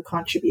your 2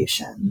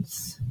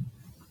 contributions?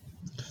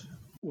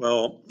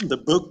 Well, the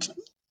book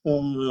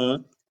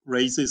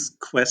raises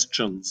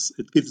questions.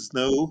 It gives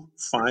no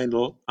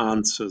final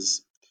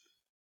answers.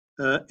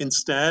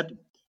 Instead,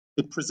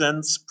 it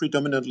presents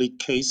predominantly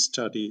case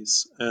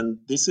studies, and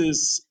this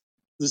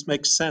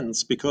makes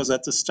sense because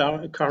at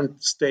the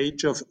current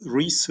stage of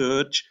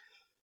research,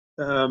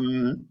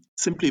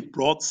 simply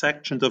broad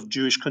sections of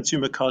Jewish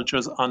consumer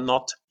cultures are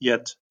not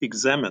yet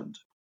examined.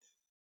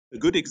 A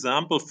good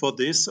example for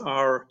this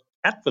are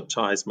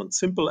advertisements,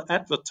 simple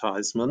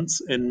advertisements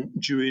in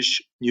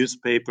Jewish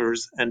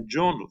newspapers and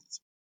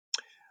journals.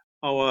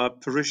 Our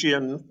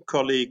Parisian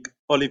colleague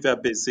Oliver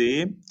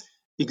Bézet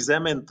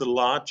examined the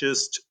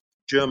largest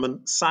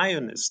German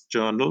Zionist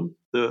journal,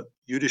 the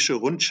Jüdische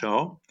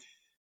Rundschau,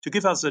 to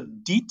give us a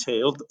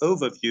detailed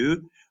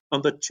overview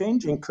on the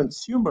changing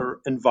consumer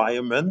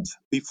environment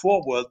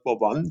before World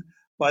War I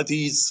by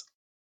these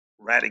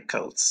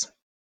radicals.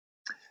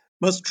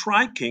 Most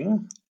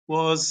striking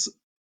was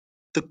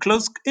the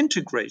close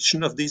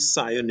integration of these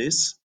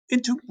Zionists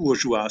into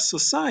bourgeois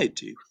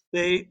society.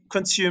 They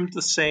consumed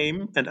the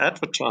same and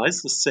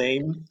advertised the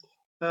same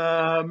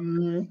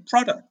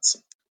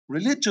products.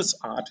 Religious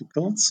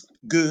articles,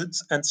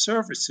 goods, and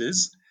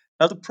services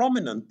held a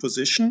prominent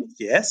position,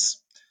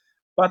 yes,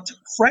 but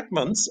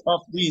fragments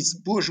of this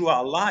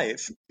bourgeois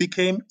life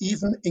became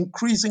even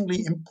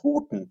increasingly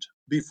important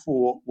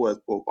before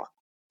World War I.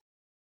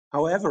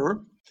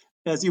 However,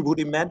 as you would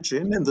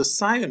imagine, in the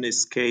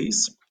Zionist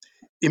case,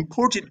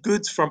 imported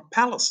goods from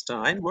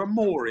Palestine were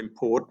more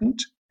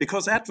important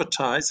because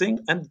advertising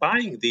and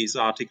buying these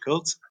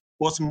articles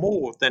was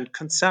more than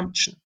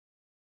consumption.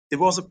 It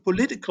was a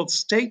political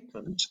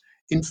statement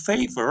in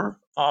favor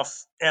of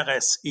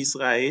Eretz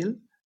Israel,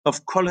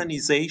 of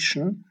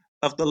colonization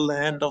of the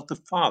land of the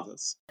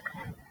fathers.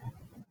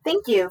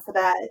 Thank you for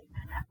that.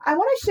 I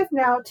want to shift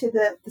now to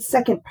the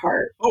second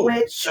part,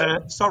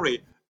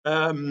 Sorry.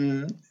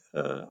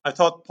 I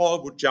thought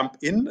Paul would jump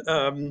in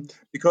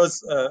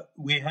because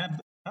we had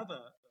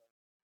another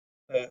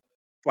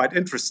quite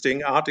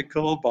interesting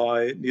article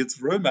by Niels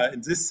Römer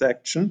in this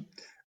section.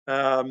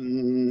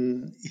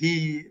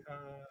 He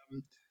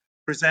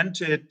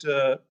presented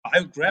a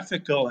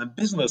biographical and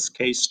business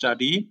case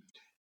study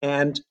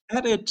and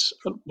added,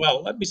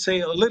 let me say,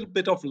 a little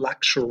bit of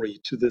luxury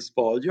to this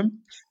volume.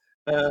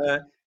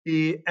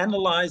 He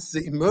analyzed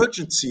the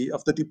emergency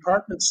of the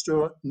department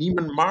store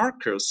Neiman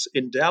Marcus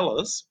in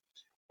Dallas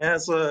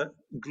as a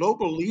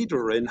global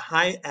leader in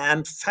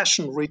high-end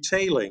fashion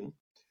retailing.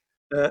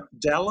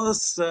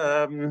 Dallas,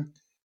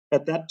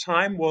 at that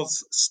time,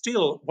 was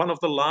still one of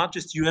the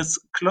largest U.S.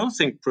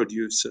 clothing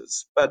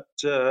producers, but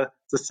the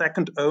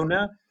second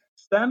owner,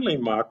 Stanley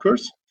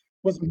Marcus,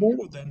 was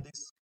more than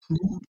this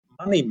crude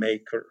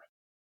moneymaker.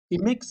 He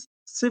mixed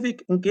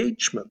civic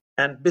engagement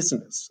and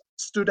business,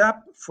 stood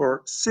up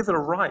for civil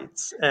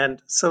rights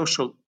and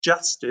social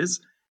justice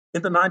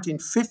in the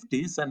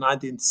 1950s and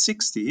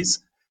 1960s,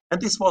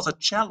 and this was a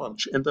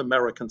challenge in the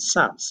American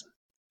South.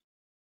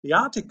 The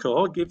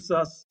article gives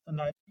us an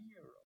idea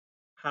of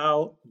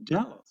how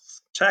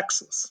Dallas,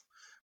 Texas,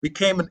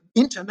 became an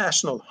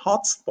international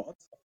hotspot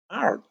of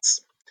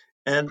arts,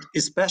 and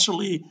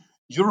especially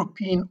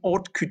European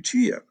haute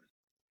couture.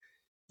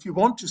 If you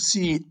want to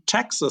see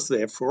Texas,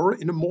 therefore,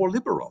 in a more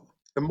liberal,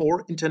 a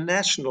more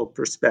international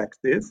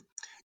perspective,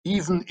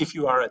 even if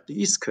you are at the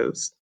East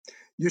Coast,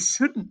 you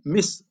shouldn't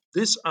miss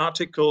this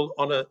article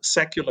on a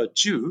secular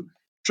Jew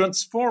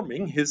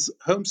transforming his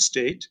home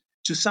state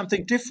to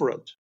something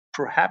different,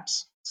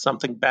 perhaps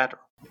something better.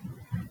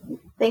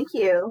 Thank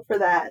you for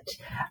that.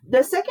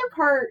 The second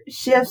part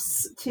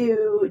shifts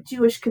to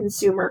Jewish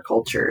consumer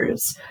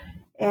cultures.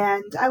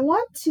 And I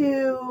want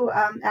to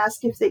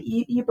ask if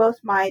you both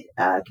might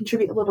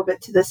contribute a little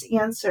bit to this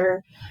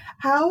answer.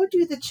 How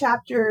do the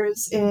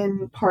chapters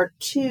in part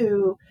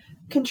 2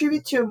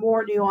 contribute to a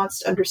more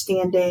nuanced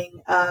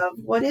understanding of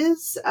what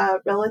is a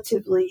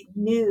relatively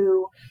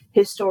new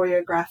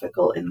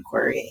historiographical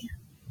inquiry.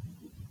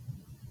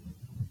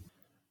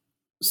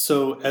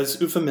 So,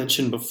 as Ufa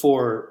mentioned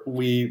before,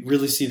 we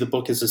really see the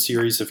book as a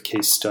series of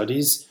case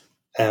studies.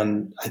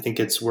 And I think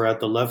we're at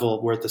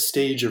the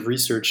stage of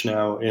research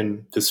now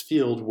in this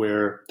field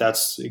where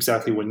that's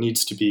exactly what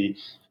needs to be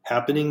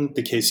happening.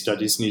 The case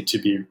studies need to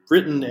be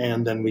written,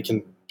 and then we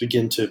can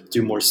begin to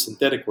do more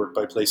synthetic work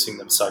by placing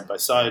them side by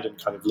side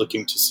and kind of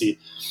looking to see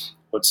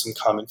what some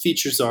common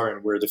features are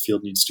and where the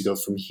field needs to go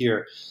from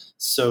here.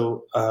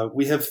 So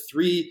we have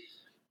 3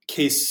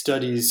 case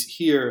studies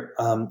here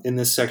in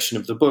this section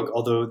of the book,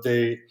 although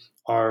they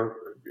are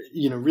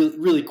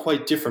really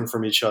quite different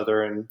from each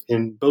other, and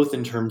in both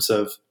in terms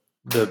of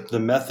the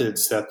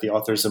methods that the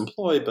authors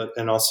employ,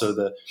 and also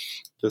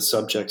the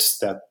subjects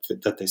that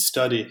they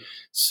study.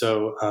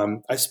 So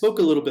I spoke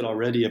a little bit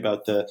already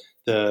about the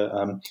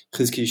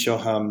Chizki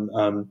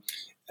Shoham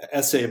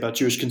essay about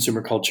Jewish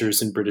consumer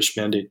cultures in British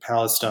Mandate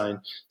Palestine.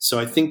 So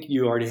I think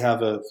you already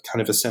have a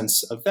kind of a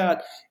sense of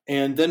that.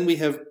 And then we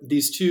have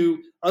these 2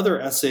 other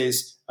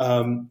essays,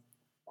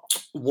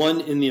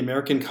 one in the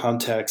American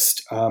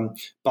context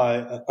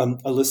by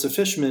Alyssa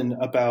Fishman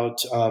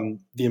about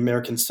the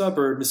American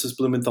suburb. Mrs.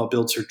 Blumenthal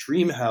builds her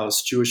dream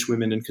house, Jewish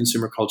women in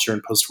consumer culture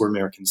in post-war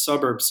American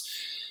suburbs,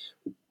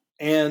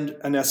 and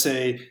an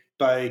essay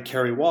by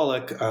Carrie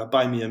Wallach,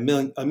 Buy Me a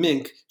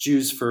Mink,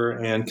 Jews, Fur,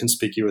 and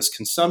Conspicuous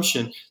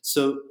Consumption.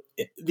 So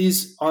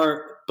these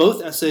are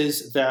both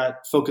essays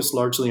that focus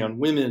largely on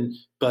women,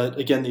 but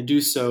again, they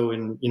do so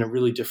in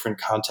really different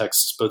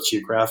contexts, both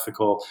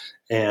geographical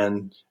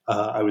and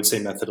I would say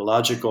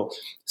methodological.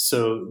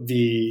 So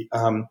the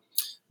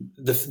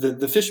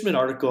Fishman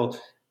article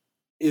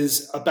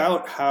is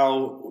about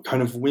how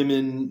kind of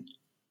women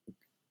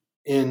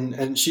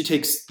and she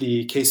takes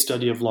the case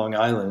study of Long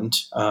Island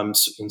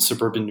in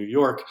suburban New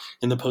York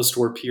in the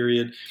post-war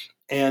period,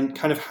 and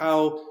kind of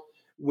how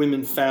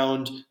women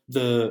found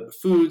the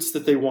foods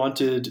that they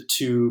wanted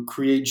to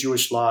create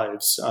Jewish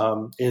lives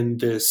in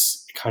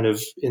this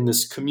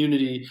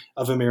community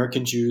of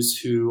American Jews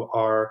who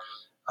are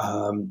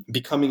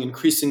becoming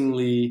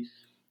increasingly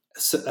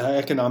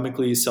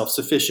economically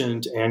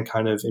self-sufficient and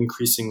kind of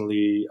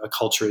increasingly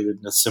acculturated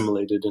and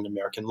assimilated in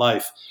American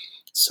life.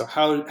 So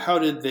how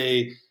did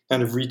they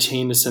kind of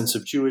retain a sense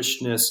of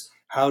Jewishness?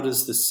 How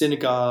does the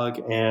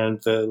synagogue and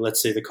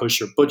let's say the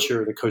kosher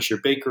butcher, the kosher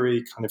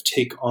bakery kind of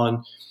take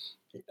on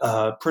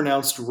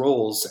pronounced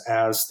roles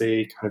as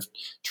they kind of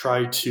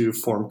try to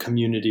form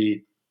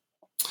community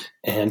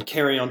and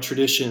carry on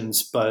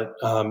traditions, but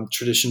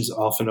traditions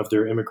often of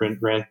their immigrant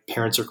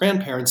parents or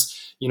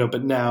grandparents,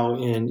 but now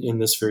in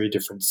this very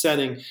different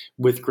setting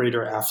with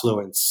greater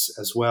affluence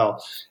as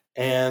well.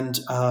 And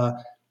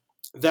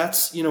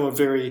that's, a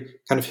very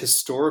kind of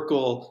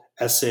historical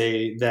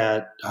essay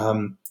that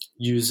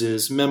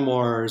uses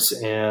memoirs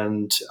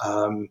and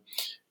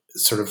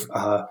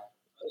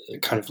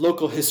kind of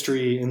local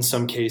history in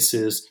some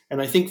cases.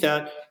 And I think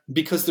that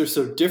because they're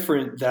so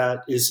different, that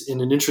is in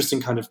an interesting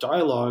kind of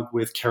dialogue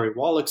with Carrie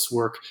Wallach's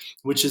work,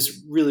 which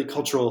is really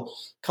cultural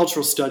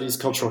studies,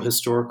 cultural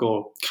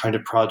historical kind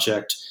of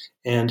project.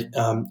 And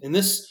in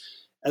this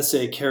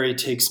essay, Carrie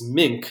takes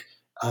mink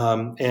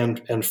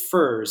and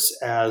furs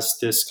as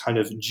this kind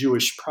of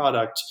Jewish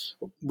product,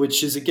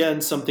 which is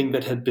again something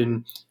that had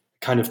been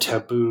kind of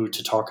taboo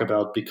to talk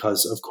about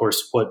because, of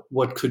course,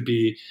 what could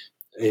be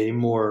a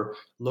more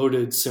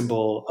loaded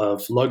symbol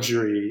of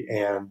luxury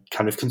and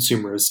kind of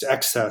consumerist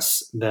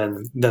excess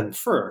than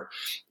fur.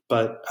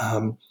 But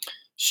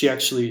she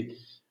actually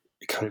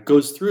kind of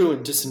goes through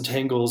and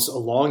disentangles a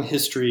long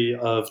history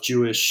of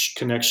Jewish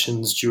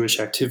connections, Jewish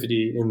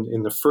activity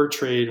in the fur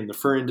trade and the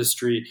fur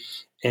industry,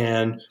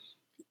 and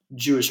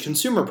Jewish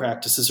consumer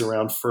practices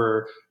around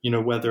fur,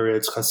 whether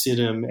it's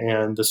Hasidim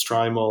and the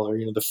Strymel or,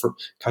 the fur,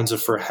 kinds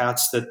of fur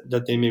hats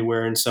that they may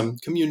wear in some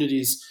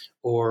communities,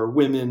 or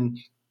women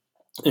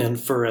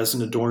and fur as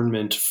an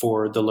adornment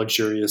for the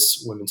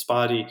luxurious women's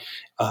body.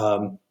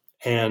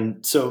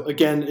 And so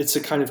again, it's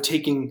a kind of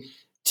taking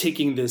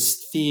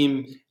this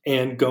theme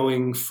and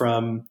going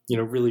from,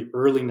 really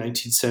early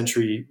 19th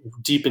century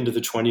deep into the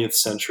 20th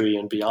century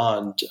and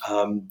beyond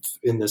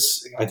in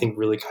this, I think,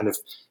 really kind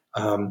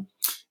of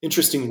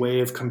interesting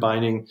way of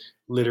combining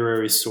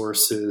literary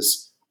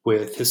sources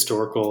with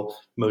historical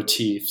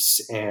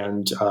motifs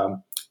and,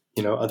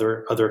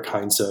 other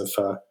kinds of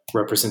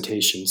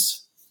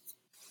representations.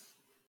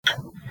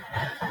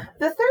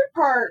 The third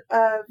part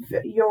of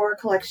your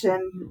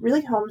collection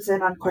really homes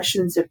in on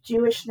questions of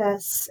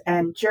Jewishness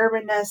and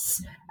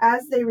Germanness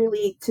as they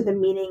relate to the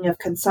meaning of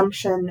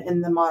consumption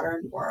in the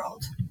modern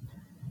world.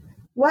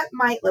 What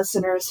might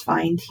listeners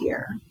find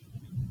here?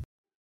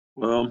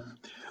 Well,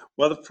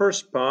 the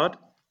first part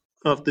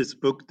of this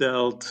book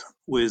dealt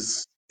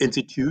with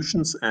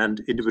institutions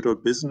and individual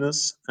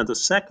business, and the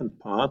second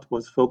part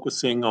was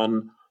focusing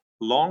on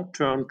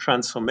long-term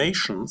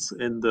transformations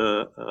in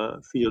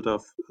the field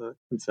of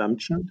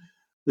consumption.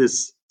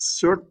 This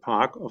third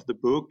part of the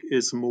book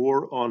is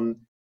more on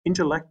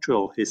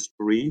intellectual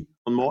history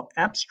on more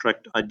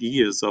abstract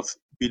ideas of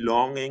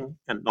belonging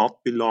and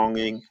not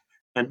belonging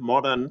and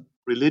modern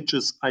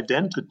religious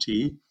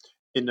identity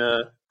in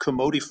a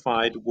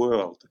commodified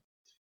world.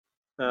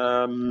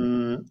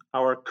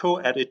 Our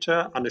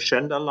co-editor, Anne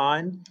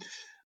Schenderlein,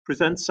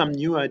 presents some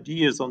new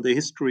ideas on the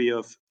history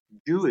of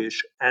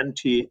Jewish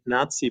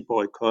anti-Nazi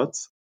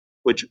boycotts,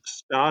 which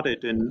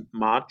started in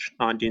March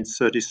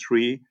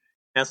 1933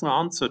 as an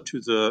answer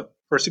to the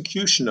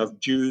persecution of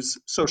Jews,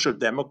 Social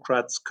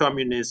Democrats,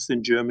 Communists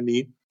in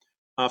Germany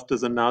after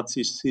the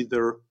Nazi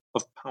seizure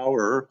of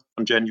power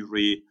on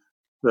January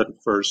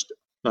 31st,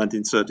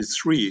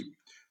 1933.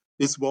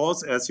 This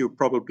was, as you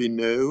probably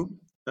know,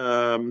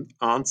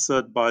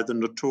 answered by the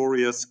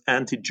notorious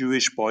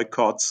anti-Jewish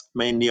boycotts,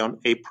 mainly on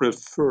April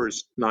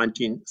 1st,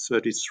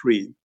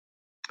 1933.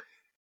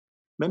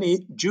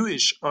 Many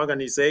Jewish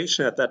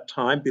organizations at that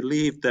time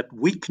believed that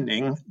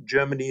weakening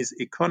Germany's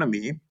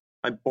economy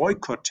by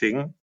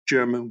boycotting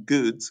German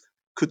goods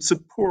could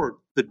support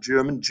the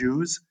German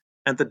Jews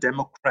and the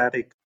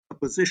democratic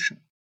opposition.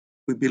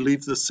 We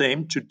believe the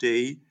same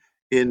today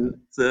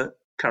in the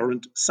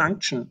current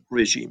sanction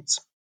regimes.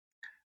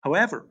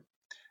 However,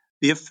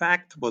 the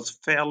effect was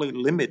fairly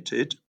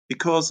limited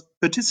because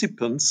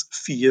participants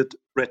feared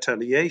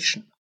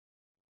retaliation.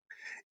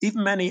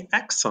 Even many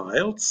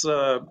exiles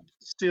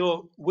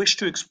still wish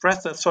to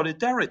express their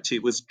solidarity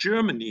with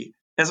Germany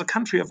as a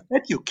country of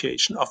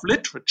education, of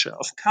literature,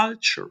 of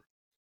culture,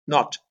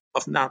 not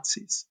of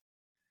Nazis.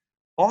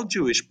 All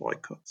Jewish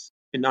boycotts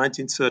in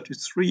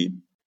 1933,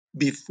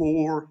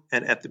 before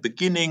and at the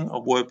beginning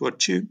of World War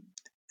II,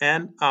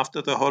 and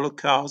after the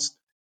Holocaust,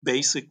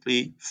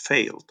 basically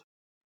failed.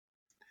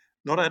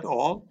 Not at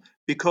all,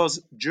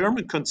 because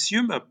German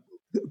consumer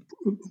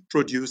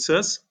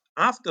producers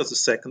after the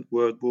Second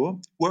World War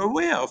were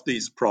aware of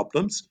these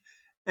problems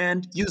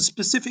and used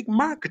specific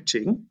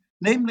marketing,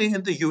 namely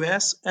in the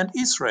US and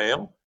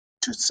Israel,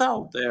 to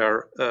sell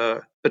their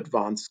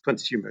advanced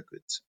consumer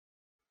goods.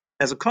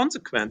 As a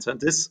consequence, and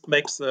this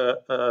makes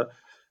the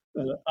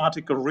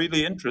article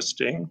really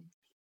interesting,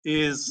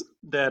 is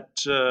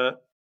that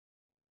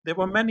there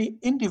were many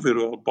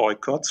individual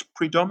boycotts,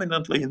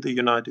 predominantly in the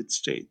United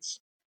States.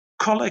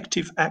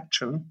 Collective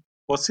action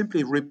was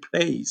simply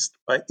replaced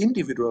by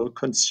individual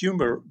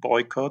consumer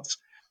boycotts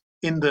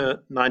in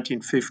the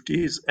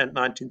 1950s and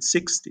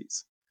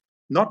 1960s.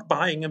 Not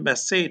buying a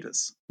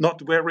Mercedes,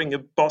 not wearing a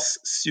Boss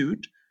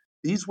suit,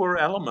 these were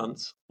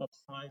elements of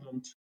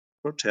silent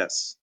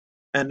protests.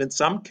 And in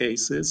some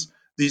cases,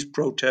 these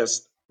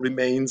protests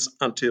remains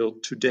until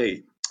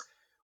today.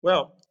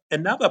 Well,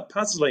 another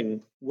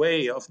puzzling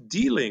way of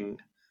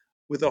dealing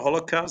with the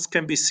Holocaust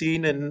can be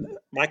seen in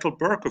Michael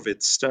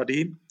Berkowitz's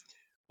study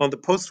on the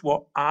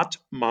post-war art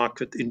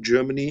market in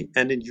Germany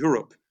and in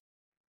Europe.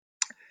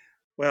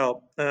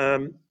 Well,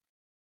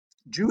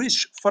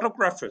 Jewish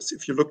photographers,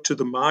 if you look to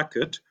the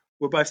market,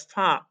 were by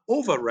far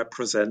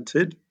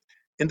overrepresented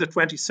in the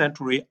 20th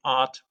century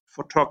art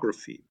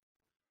photography.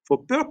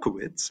 For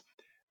Berkowitz,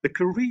 the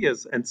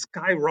careers and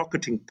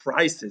skyrocketing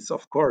prices,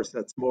 of course,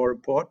 that's more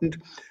important,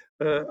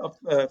 of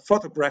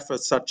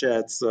photographers such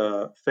as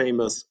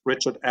famous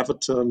Richard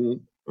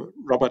Avedon,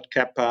 Robert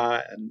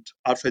Capa, and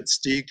Alfred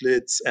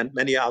Stieglitz, and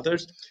many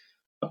others,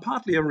 are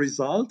partly a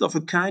result of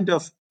a kind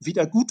of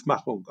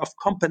Wiedergutmachung, of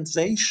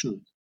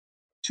compensation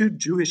to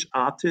Jewish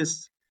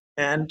artists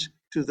and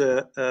to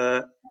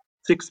the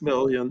 6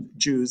 million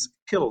Jews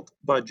killed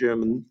by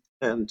Germans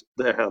and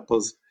their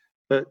helpers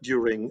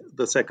during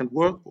the Second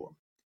World War.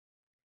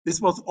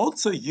 This was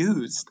also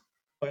used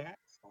by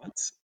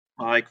experts,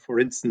 like, for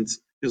instance,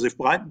 Josef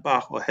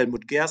Breitenbach or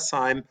Helmut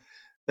Gersheim,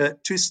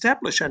 to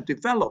establish and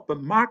develop a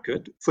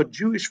market for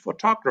Jewish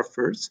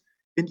photographers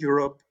in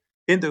Europe,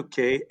 in the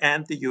UK,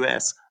 and the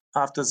US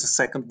after the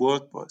Second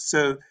World War.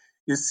 So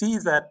you see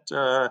that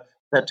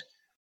that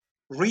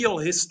real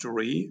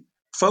history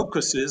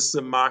focuses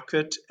the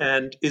market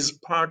and is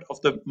part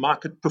of the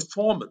market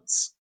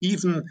performance,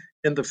 even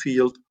in the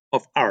field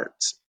of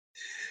arts.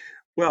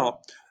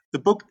 Well, the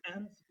book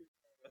ends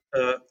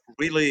with a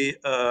really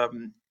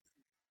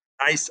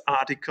nice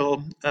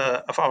article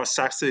of our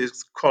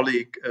Sussex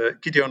colleague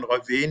Gideon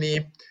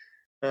Raveni.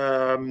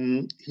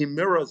 He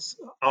mirrors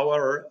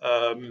our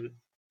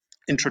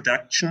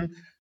introduction,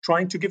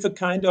 trying to give a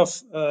kind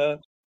of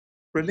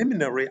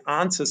preliminary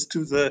answers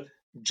to the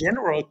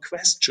general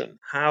question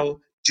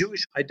how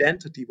Jewish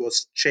identity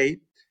was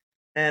shaped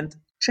and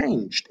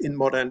changed in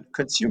modern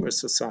consumer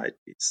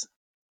societies.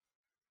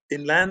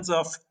 In lands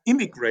of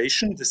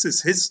immigration, this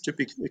is his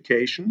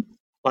typification,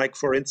 like,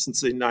 for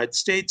instance, the United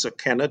States or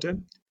Canada,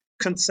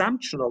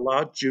 consumption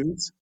allowed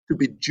Jews to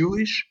be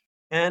Jewish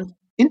and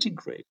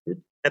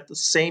integrated at the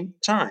same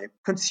time.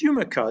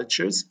 Consumer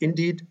cultures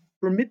indeed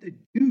permitted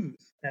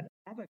Jews and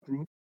other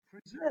groups to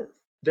preserve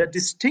their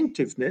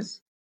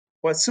distinctiveness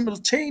while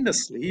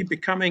simultaneously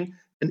becoming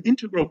an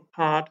integral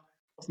part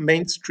of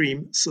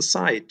mainstream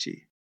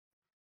society.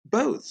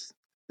 Both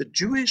the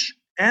Jewish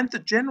and the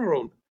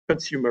general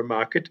consumer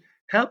market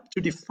help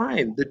to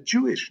define the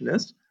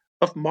Jewishness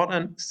of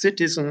modern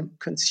citizen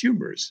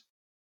consumers.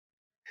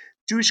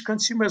 Jewish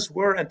consumers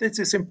were, and this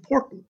is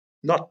important,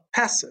 not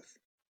passive,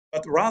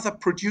 but rather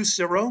produced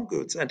their own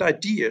goods and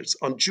ideas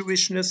on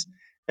Jewishness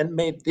and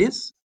made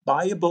this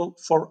viable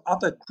for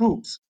other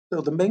groups. So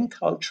the main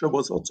culture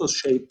was also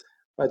shaped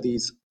by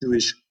these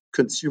Jewish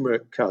consumer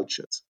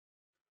cultures.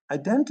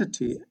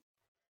 Identity,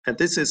 and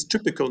this is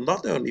typical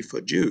not only for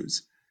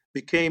Jews,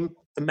 became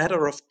a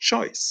matter of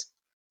choice,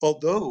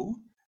 although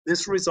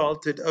this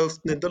resulted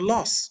often in the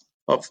loss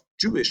of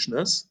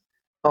Jewishness,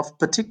 of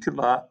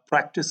particular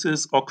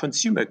practices or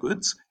consumer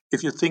goods.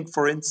 If you think,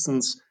 for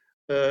instance,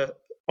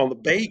 on the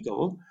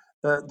bagel,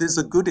 this is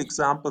a good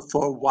example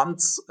for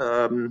once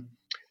a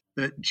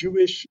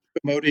Jewish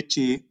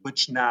commodity,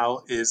 which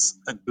now is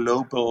a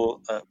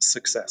global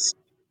success.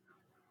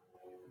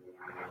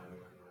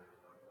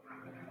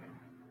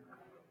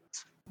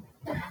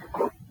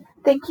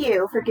 Thank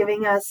you for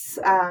giving us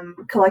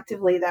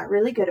collectively that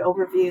really good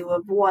overview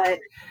of what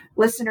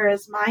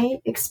listeners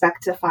might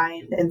expect to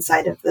find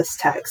inside of this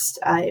text.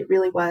 It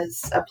really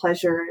was a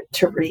pleasure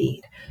to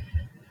read.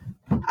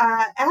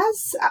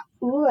 As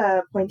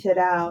Ua pointed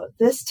out,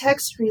 this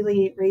text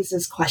really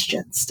raises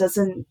questions,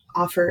 doesn't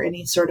offer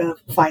any sort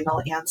of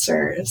final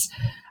answers.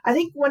 I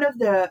think one of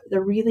the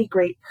really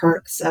great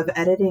perks of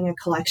editing a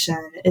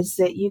collection is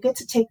that you get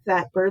to take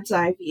that bird's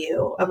eye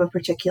view of a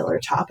particular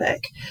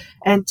topic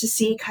and to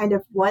see kind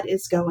of what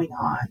is going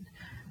on.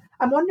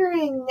 I'm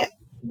wondering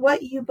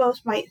what you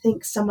both might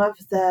think some of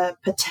the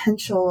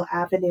potential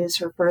avenues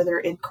for further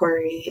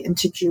inquiry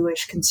into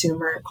Jewish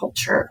consumer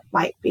culture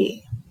might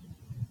be.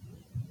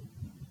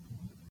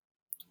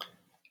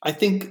 I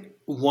think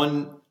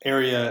one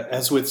area,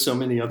 as with so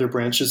many other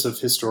branches of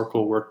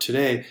historical work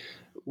today,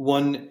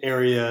 one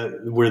area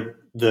where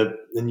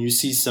and you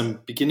see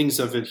some beginnings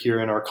of it here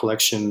in our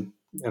collection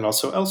and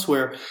also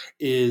elsewhere,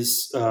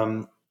 is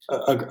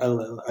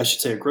I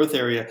should say a growth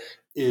area,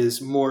 is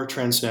more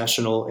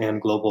transnational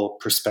and global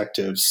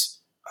perspectives.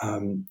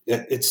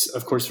 It's,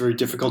 of course, very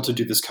difficult to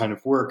do this kind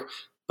of work,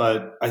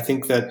 but I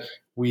think that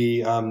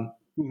we,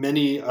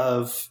 many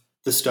of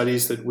the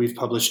studies that we've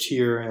published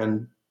here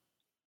and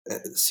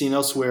seen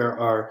elsewhere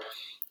are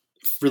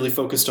really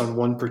focused on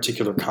one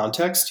particular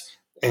context,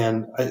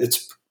 and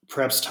it's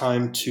perhaps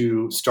time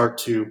to start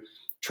to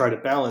try to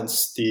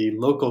balance the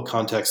local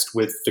context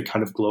with the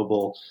kind of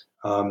global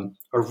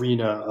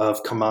arena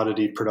of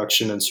commodity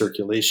production and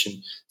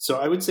circulation. So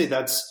I would say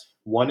that's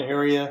one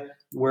area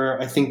where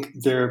I think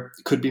there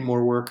could be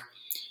more work.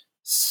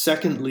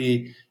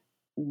 Secondly,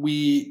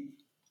 we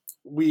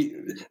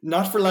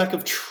not for lack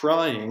of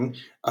trying,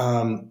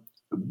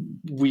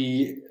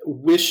 we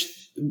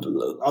wish,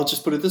 I'll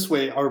just put it this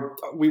way,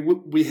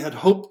 we had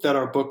hoped that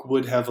our book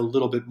would have a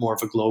little bit more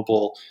of a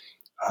global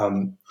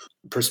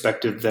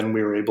perspective than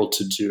we were able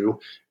to do.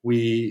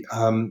 We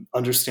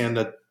understand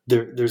that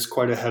there's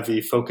quite a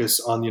heavy focus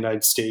on the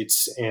United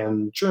States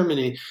and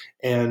Germany,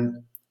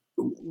 and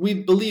we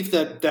believe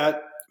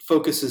that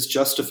focus is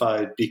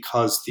justified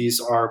because these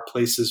are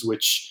places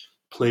which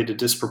played a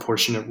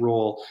disproportionate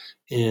role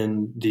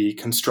in the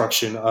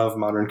construction of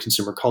modern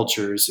consumer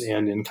cultures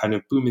and in kind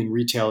of booming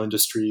retail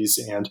industries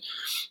and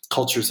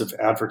cultures of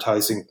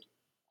advertising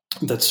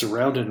that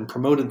surrounded and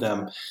promoted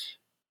them.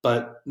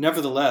 But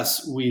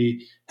nevertheless,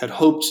 we had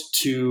hoped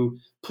to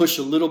push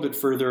a little bit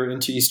further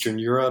into Eastern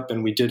Europe,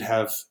 and we did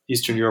have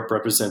Eastern Europe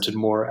represented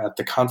more at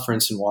the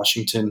conference in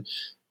Washington.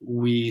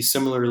 We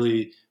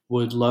similarly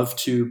would love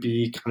to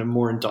be kind of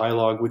more in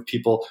dialogue with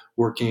people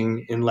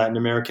working in Latin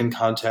American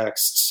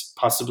contexts,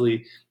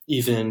 possibly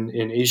even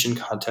in Asian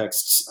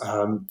contexts,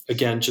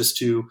 again, just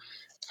to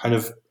kind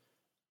of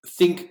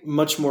think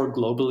much more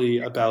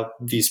globally about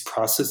these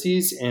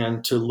processes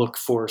and to look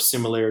for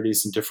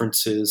similarities and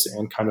differences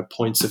and kind of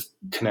points of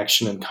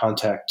connection and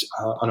contact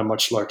on a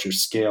much larger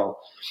scale.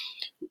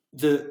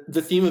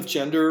 The theme of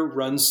gender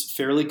runs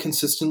fairly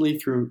consistently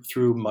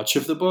through much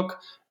of the book,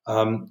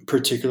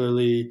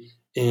 particularly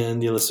in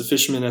the Alyssa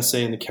Fishman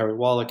essay and the Carrie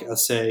Wallach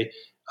essay,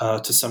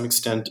 to some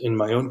extent in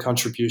my own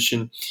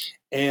contribution.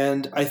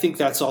 And I think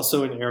that's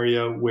also an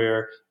area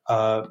where,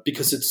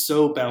 because it's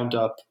so bound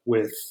up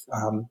with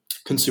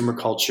consumer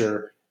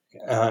culture,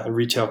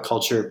 retail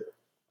culture,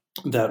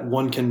 that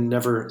one can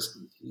never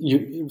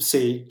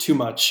say too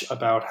much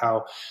about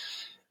how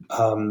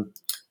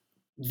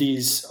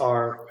these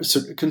are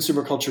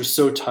consumer culture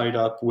so tied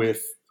up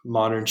with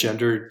modern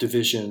gender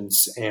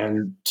divisions,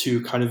 and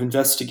to kind of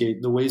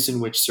investigate the ways in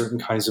which certain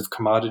kinds of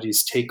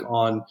commodities take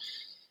on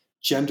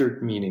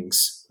gendered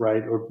meanings,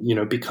 right? Or,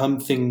 become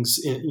things,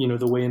 the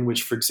way in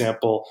which, for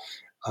example,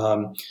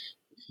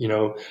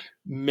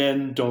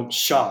 men don't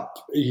shop,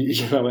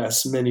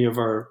 as many of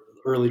our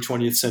early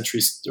 20th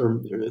century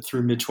or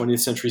through mid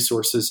 20th century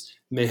sources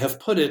may have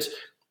put it.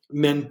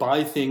 Men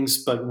buy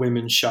things, but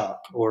women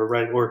shop, or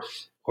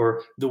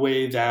the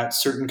way that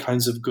certain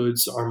kinds of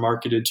goods are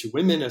marketed to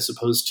women as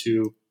opposed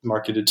to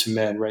marketed to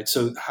men, right?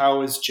 So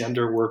how is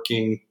gender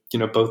working,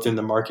 both in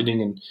the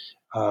marketing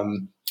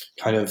and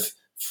kind of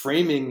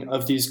framing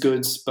of these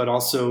goods, but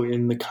also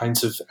in the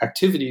kinds of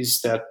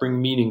activities that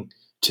bring meaning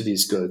to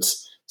these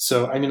goods?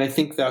 So, I mean, I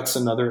think that's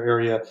another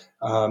area,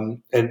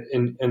 and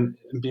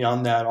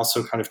beyond that,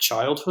 also kind of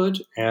childhood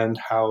and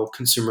how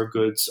consumer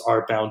goods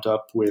are bound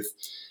up with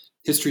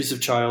histories of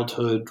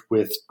childhood,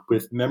 with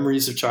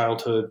memories of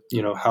childhood.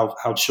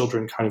 How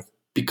children kind of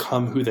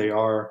become who they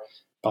are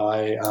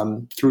by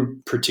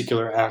through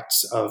particular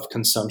acts of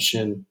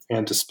consumption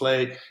and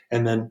display,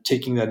 and then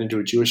taking that into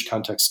a Jewish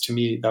context. To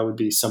me, that would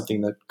be something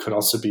that could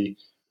also be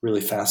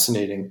really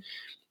fascinating.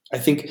 I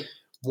think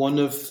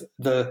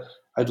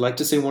I'd like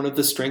to say one of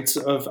the strengths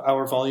of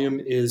our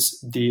volume is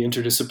the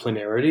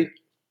interdisciplinarity,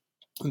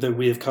 that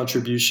we have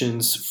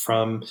contributions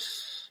from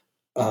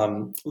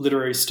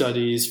literary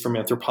studies, from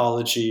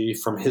anthropology,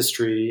 from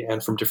history,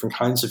 and from different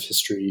kinds of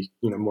history,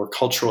 more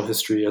cultural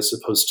history as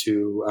opposed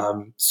to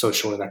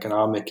social and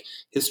economic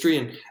history.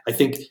 And I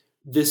think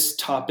this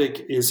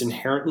topic is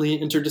inherently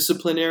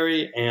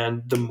interdisciplinary,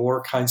 and the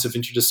more kinds of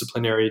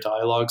interdisciplinary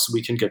dialogues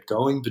we can get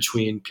going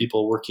between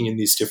people working in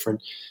these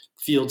different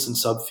fields and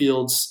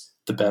subfields,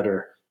 the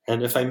better.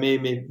 And if I may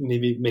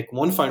maybe make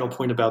one final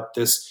point about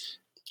this,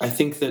 I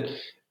think that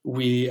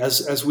we,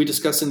 as we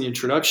discussed in the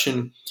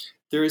introduction,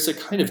 there is a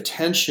kind of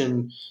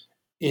tension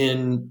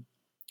in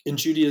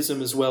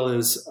Judaism as well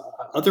as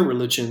other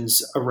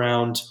religions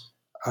around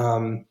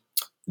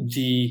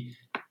the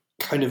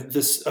kind of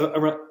this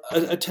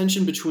a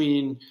tension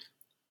between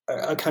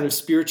a kind of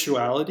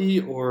spirituality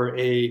or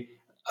a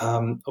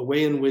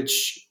way in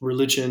which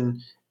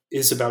religion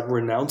is about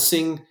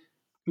renouncing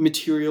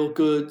material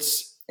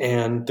goods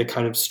and the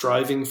kind of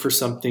striving for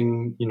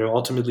something,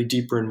 ultimately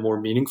deeper and more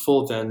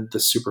meaningful than the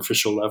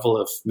superficial level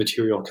of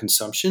material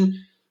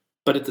consumption.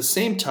 But at the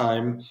same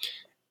time,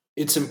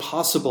 it's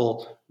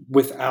impossible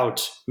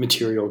without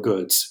material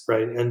goods,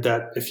 right? And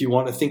that if you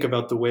want to think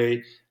about the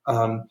way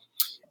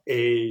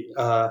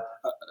a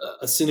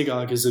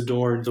synagogue is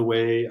adorned, the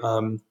way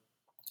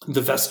the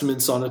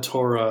vestments on a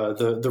Torah,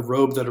 the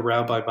robe that a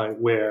rabbi might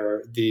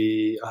wear,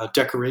 the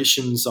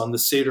decorations on the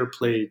Seder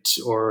plate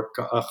or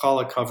a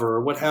challah cover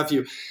or what have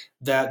you,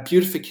 that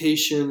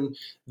beautification,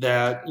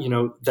 that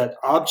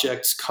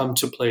objects come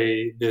to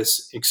play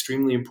this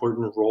extremely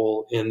important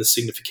role in the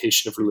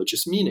signification of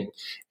religious meaning.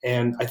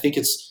 And I think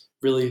it's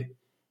really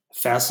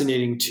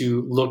fascinating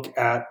to look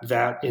at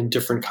that in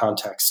different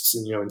contexts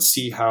and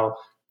see how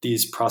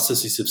these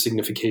processes of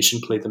signification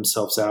play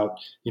themselves out.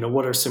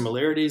 What are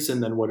similarities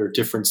and then what are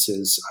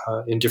differences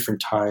in different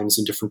times,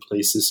 in different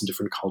places, in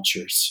different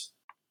cultures?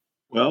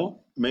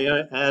 Well, may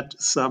I add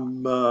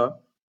some,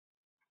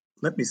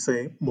 let me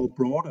say, more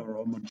broader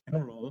or more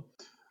general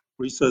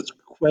research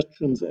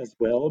questions as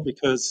well,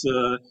 because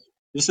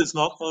this is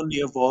not only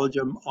a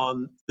volume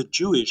on the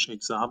Jewish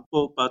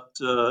example, but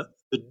the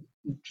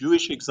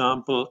Jewish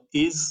example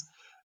is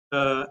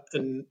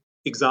an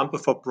example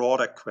for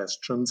broader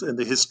questions in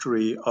the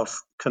history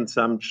of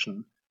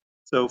consumption.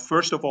 So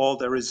first of all,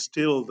 there is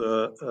still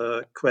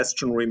the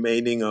question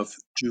remaining of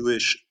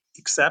Jewish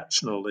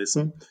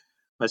exceptionalism.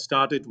 I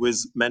started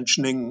with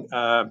mentioning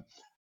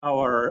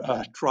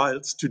our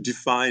trials to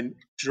define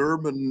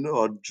German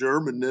or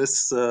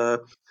Germanness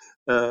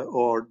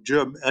or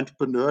German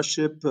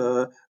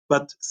entrepreneurship,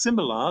 but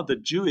similar, the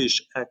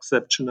Jewish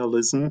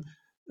exceptionalism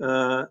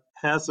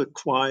has a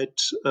quite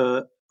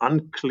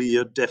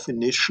unclear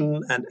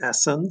definition and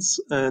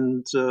essence,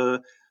 and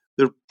the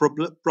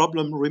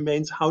problem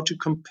remains how to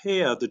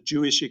compare the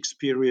Jewish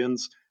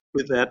experience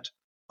with that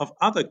of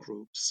other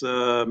groups.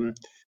 Can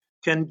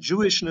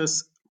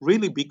Jewishness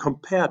really be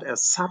compared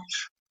as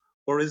such,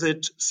 or is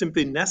it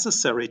simply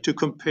necessary to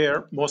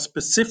compare more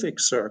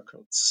specific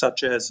circles,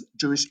 such as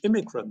Jewish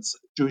immigrants,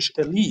 Jewish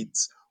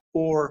elites,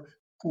 or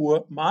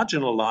poor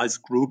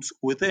marginalized groups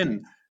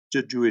within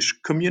the Jewish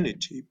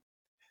community?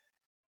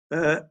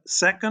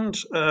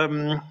 Second,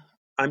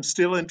 I'm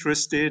still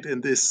interested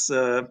in this,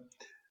 the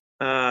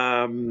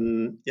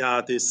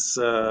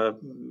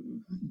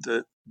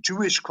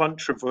Jewish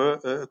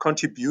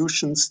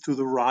contributions to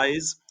the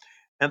rise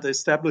and the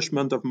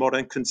establishment of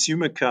modern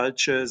consumer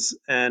cultures,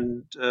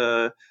 and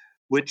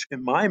which,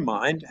 in my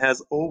mind, has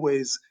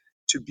always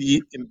to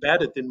be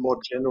embedded in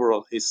more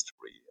general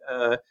history.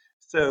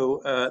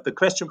 So the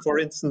question, for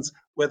instance,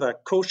 whether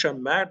kosher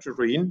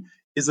margarine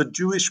is a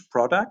Jewish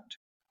product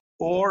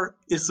or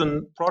is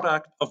a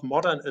product of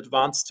modern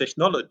advanced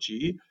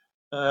technology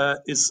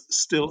is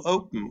still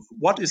open.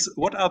 What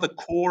are the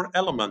core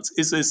elements?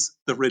 Is this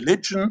the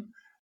religion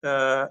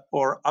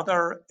or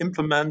other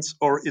implements,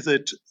 or is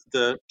it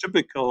the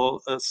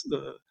typical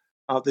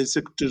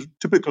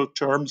typical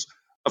terms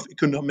of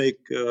economic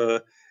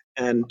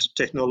and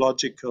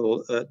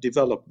technological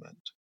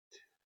development?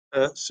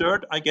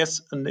 Third, I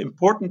guess an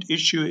important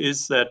issue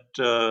is that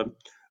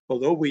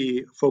although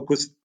we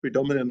focus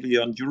predominantly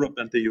on Europe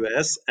and the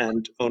US,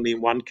 and only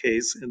in one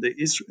case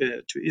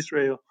to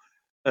Israel,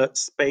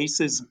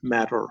 spaces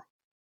matter.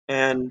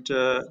 And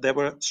there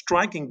were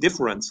striking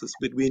differences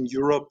between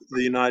Europe,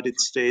 the United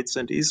States,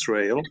 and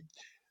Israel,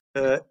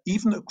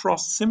 even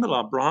across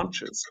similar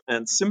branches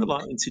and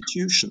similar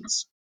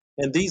institutions.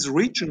 And these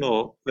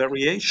regional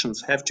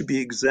variations have to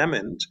be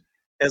examined,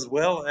 as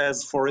well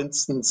as, for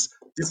instance,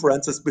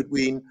 differences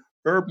between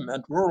urban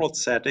and rural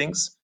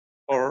settings,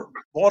 or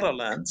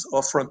borderlands,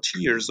 or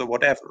frontiers, or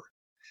whatever.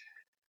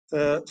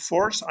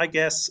 Fourth, I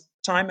guess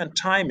time and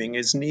timing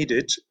is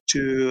needed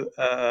to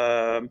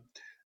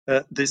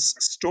this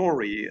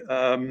story.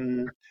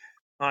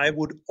 I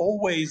would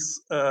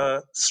always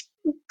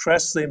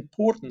stress the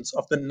importance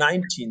of the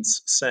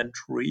 19th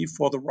century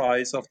for the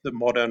rise of the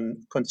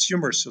modern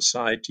consumer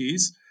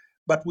societies,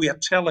 but we are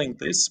telling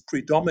this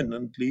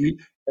predominantly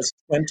as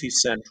 20th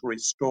century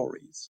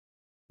stories.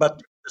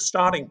 But the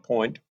starting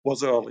point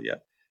was earlier.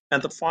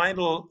 And the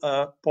final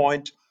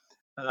point,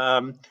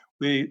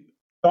 we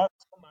talked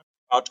so much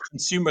about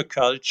consumer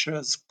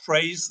cultures,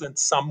 praised in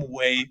some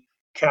way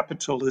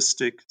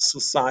capitalistic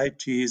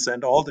societies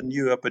and all the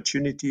new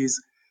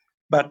opportunities,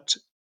 but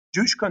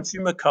Jewish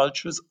consumer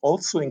cultures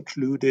also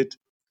included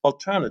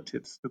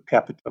alternatives to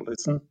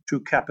capitalism,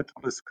 to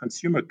capitalist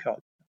consumer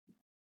culture.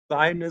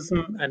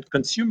 Zionism and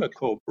consumer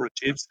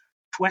cooperatives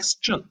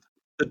questioned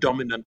the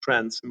dominant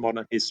trends in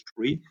modern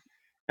history,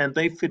 and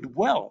they fit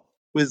well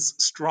with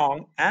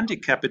strong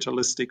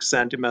anti-capitalistic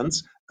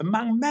sentiments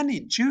among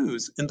many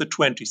Jews in the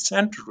 20th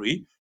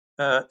century.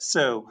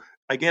 So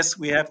I guess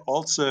we have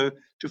also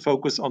to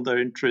focus on their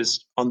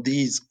interest on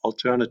these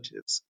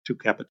alternatives to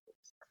capitalism.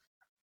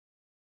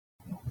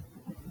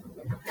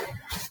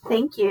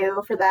 Thank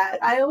you for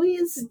that. I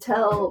always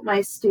tell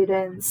my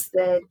students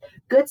that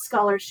good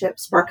scholarship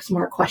sparks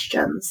more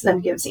questions than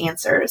gives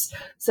answers.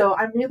 So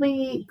I'm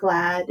really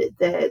glad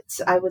that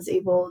I was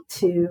able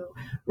to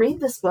read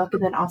this book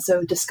and then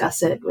also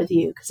discuss it with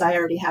you, because I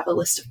already have a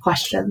list of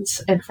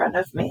questions in front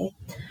of me.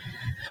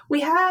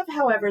 We have,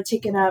 however,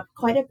 taken up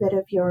quite a bit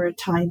of your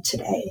time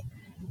today.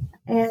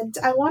 And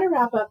I want to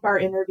wrap up our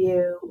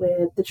interview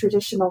with the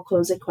traditional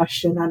closing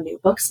question on New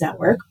Books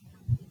Network.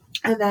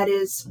 And that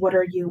is, what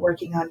are you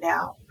working on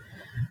now?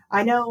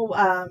 I know,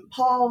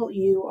 Paul,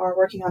 you are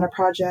working on a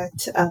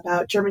project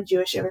about German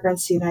Jewish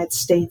immigrants to the United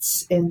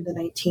States in the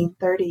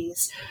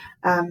 1930s.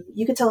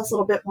 You could tell us a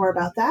little bit more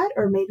about that,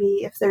 or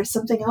maybe if there's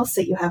something else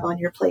that you have on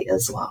your plate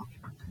as well.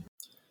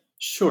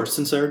 Sure.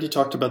 Since I already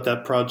talked about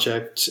that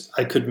project,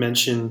 I could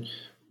mention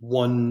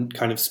one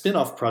kind of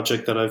spin-off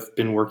project that I've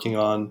been working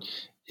on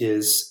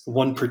is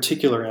one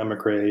particular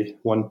emigre.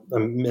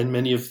 And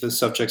many of the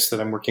subjects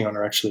that I'm working on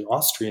are actually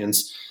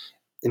Austrians,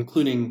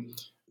 including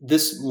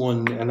this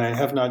one, and I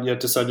have not yet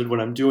decided what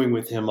I'm doing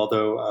with him,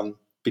 although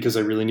because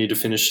I really need to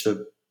finish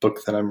the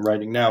book that I'm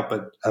writing now,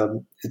 but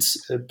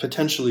it's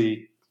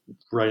potentially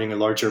writing a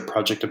larger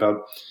project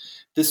about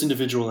this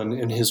individual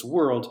and his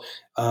world.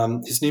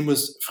 His name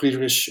was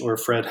Friedrich or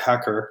Fred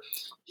Hacker.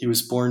 He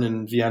was born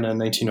in Vienna in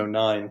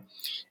 1909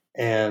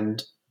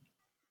 and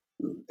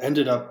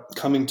ended up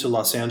coming to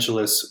Los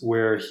Angeles,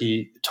 where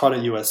he taught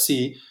at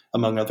USC,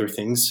 among other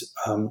things.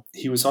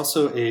 He was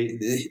also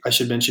I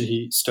should mention,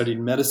 he studied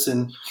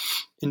medicine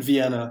in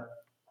Vienna,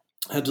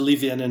 had to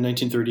leave Vienna in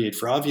 1938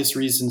 for obvious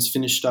reasons,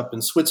 finished up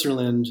in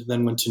Switzerland,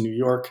 then went to New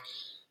York,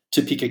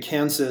 Topeka,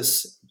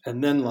 Kansas,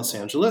 and then Los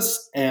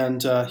Angeles.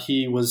 And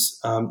he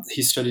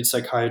studied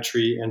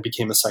psychiatry and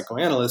became a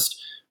psychoanalyst.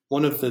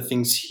 One of the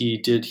things he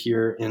did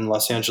here in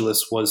Los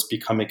Angeles was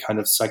become a kind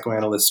of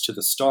psychoanalyst to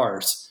the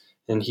stars.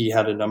 And he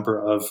had a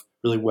number of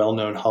really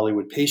well-known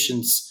Hollywood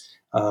patients.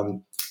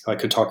 I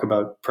could talk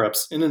about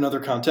perhaps in another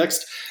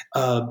context.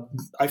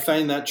 I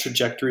find that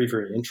trajectory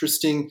very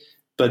interesting.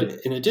 But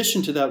in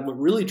addition to that, what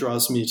really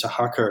draws me to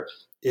Hacker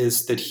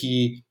is that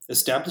he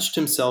established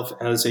himself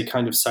as a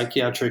kind of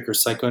psychiatric or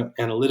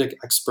psychoanalytic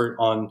expert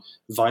on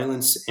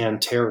violence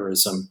and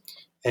terrorism.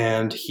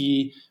 And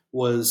he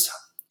was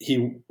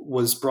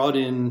brought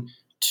in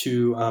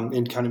to,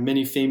 in kind of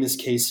many famous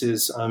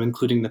cases,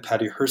 including the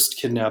Patty Hearst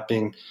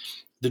kidnapping.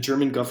 The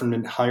German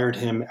government hired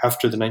him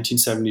after the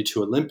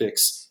 1972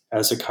 Olympics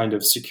as a kind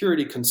of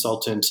security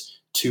consultant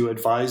to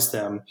advise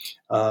them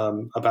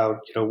about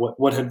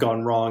what had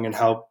gone wrong and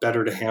how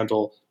better to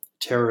handle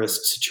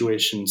terrorist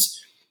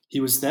situations. He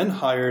was then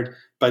hired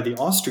by the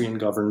Austrian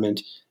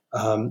government,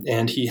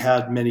 and he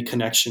had many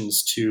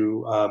connections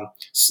to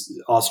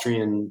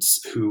Austrians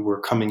who were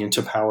coming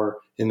into power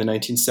in the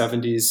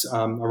 1970s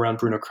around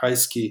Bruno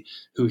Kreisky,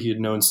 who he had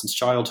known since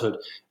childhood.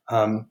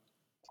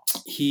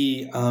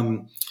 He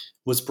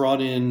was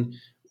brought in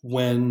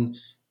when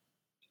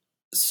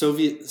I'll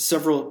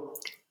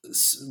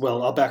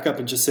back up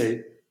and just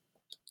say,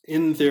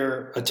 in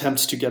their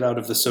attempts to get out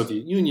of the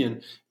Soviet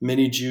Union,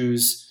 many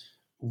Jews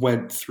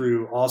went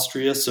through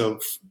Austria, so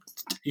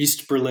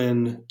East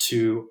Berlin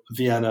to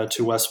Vienna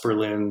to West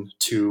Berlin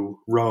to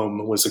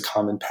Rome was a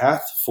common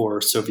path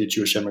for Soviet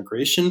Jewish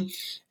emigration.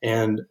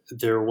 And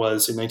there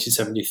was, in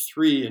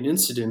 1973, an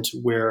incident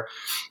where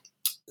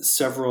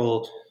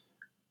several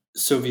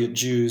Soviet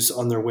Jews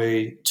on their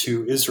way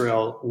to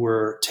Israel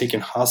were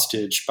taken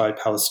hostage by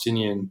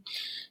Palestinian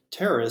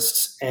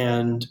terrorists,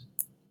 and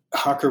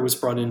Hacker was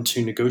brought in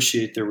to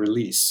negotiate their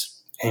release.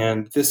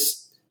 And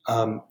this,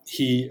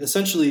 he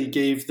essentially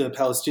gave the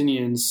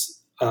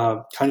Palestinians,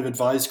 kind of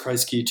advised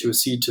Kreisky to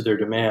accede to their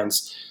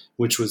demands,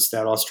 which was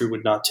that Austria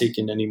would not take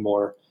in any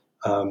more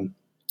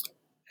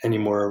any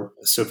more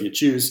Soviet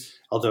Jews,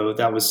 although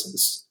that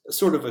was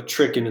sort of a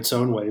trick in its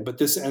own way. But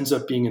this ends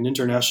up being an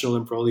international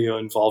imbroglio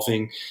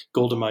involving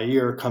Golda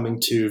Meir coming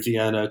to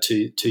Vienna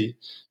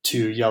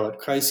to yell at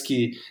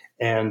Kreisky,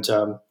 and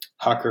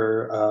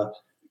Hacker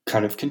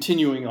kind of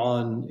continuing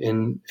on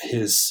in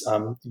his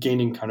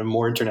gaining kind of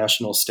more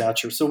international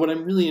stature. So what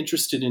I'm really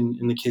interested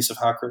in the case of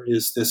Hacker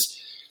is this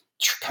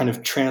kind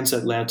of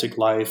transatlantic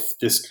life,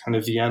 this kind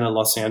of Vienna,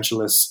 Los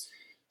Angeles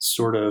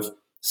sort of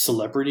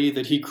celebrity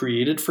that he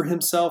created for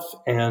himself.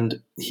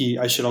 And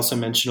I should also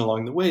mention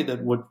along the way that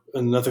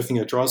another thing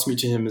that draws me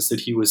to him is that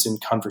he was in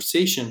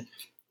conversation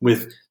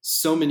with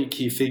so many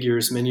key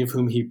figures, many of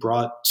whom he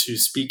brought to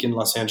speak in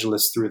Los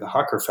Angeles through the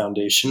Hacker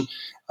Foundation.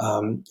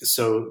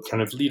 So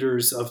kind of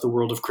leaders of the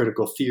world of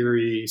critical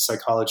theory,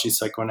 psychology,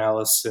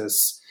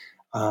 psychoanalysis,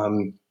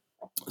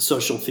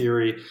 social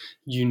theory,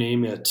 you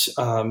name it.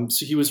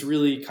 So he was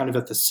really kind of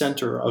at the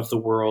center of the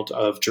world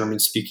of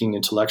German-speaking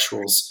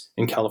intellectuals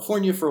in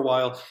California for a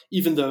while,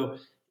 even though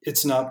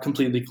it's not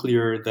completely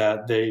clear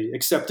that they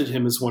accepted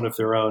him as one of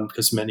their own,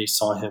 because many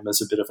saw him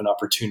as a bit of an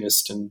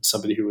opportunist and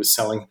somebody who was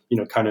selling,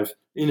 kind of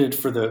in it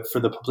for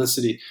the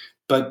publicity.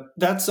 But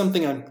that's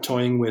something I'm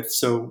toying with.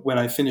 So when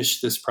I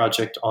finish this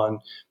project on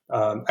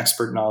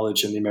expert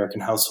knowledge in the American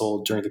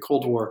household during the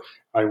Cold War,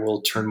 I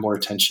will turn more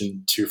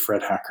attention to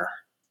Fred Hacker.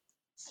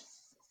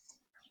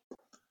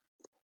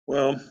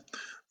 Well,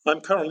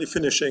 I'm currently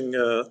finishing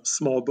a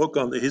small book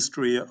on the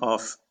history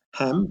of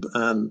hemp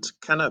and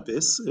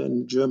cannabis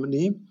in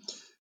Germany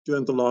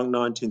during the long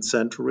 19th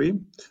century.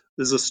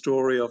 This is a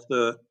story of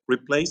the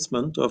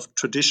replacement of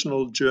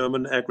traditional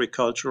German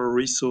agricultural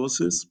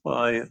resources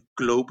by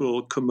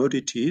global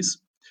commodities,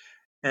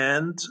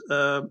 and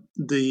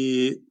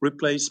the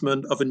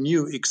replacement of a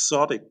new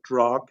exotic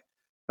drug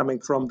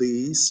coming from the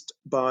East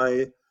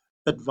by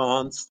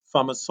advanced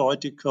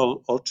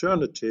pharmaceutical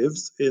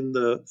alternatives in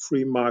the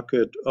free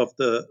market of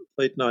the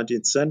late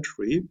 19th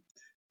century.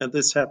 And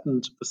this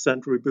happened a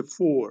century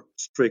before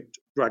strict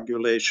drug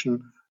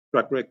regulation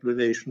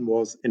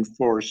was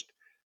enforced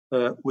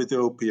with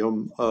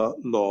opium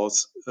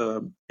laws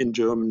in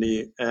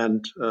Germany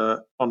and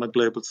on a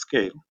global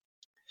scale.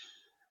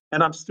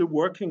 And I'm still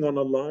working on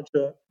a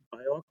larger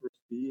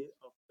biography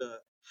of the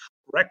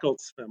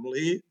Reckles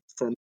family.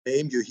 From the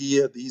name you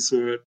hear, these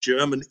are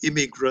German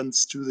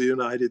immigrants to the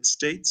United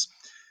States.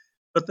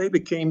 But they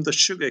became the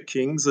sugar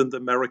kings in the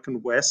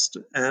American West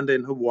and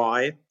in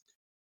Hawaii.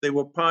 They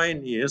were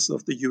pioneers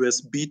of the US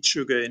beet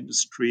sugar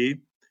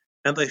industry,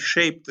 and they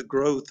shaped the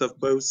growth of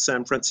both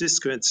San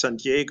Francisco and San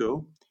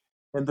Diego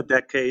in the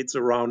decades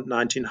around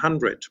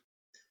 1900.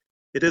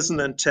 It is an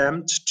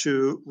attempt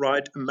to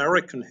write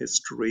American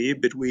history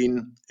between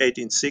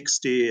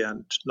 1860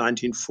 and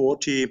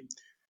 1940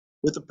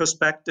 with the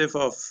perspective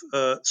of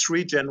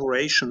 3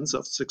 generations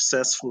of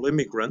successful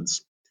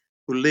immigrants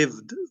who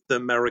lived the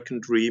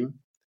American dream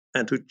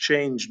and who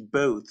changed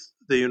both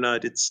the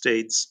United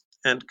States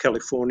and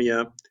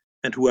California,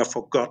 and who are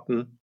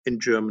forgotten in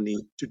Germany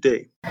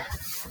today.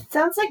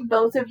 Sounds like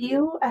both of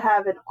you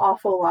have an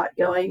awful lot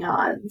going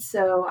on,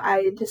 so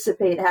I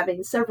anticipate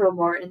having several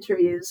more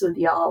interviews with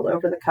y'all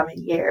over the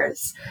coming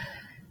years.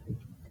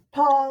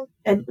 Paul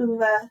and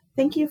Uwe,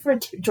 thank you for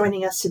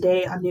joining us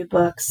today on New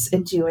Books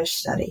in Jewish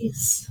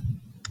Studies.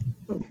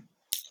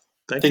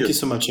 Thank you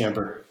so much,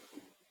 Amber.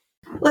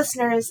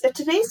 Listeners, if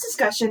today's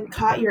discussion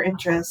caught your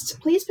interest,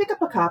 please pick up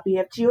a copy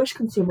of Jewish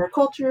Consumer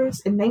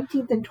Cultures in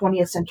 19th and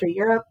 20th Century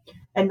Europe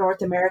and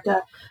North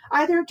America,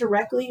 either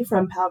directly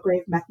from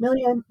Palgrave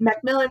Macmillan,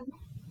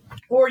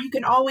 or you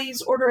can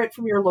always order it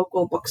from your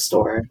local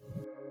bookstore.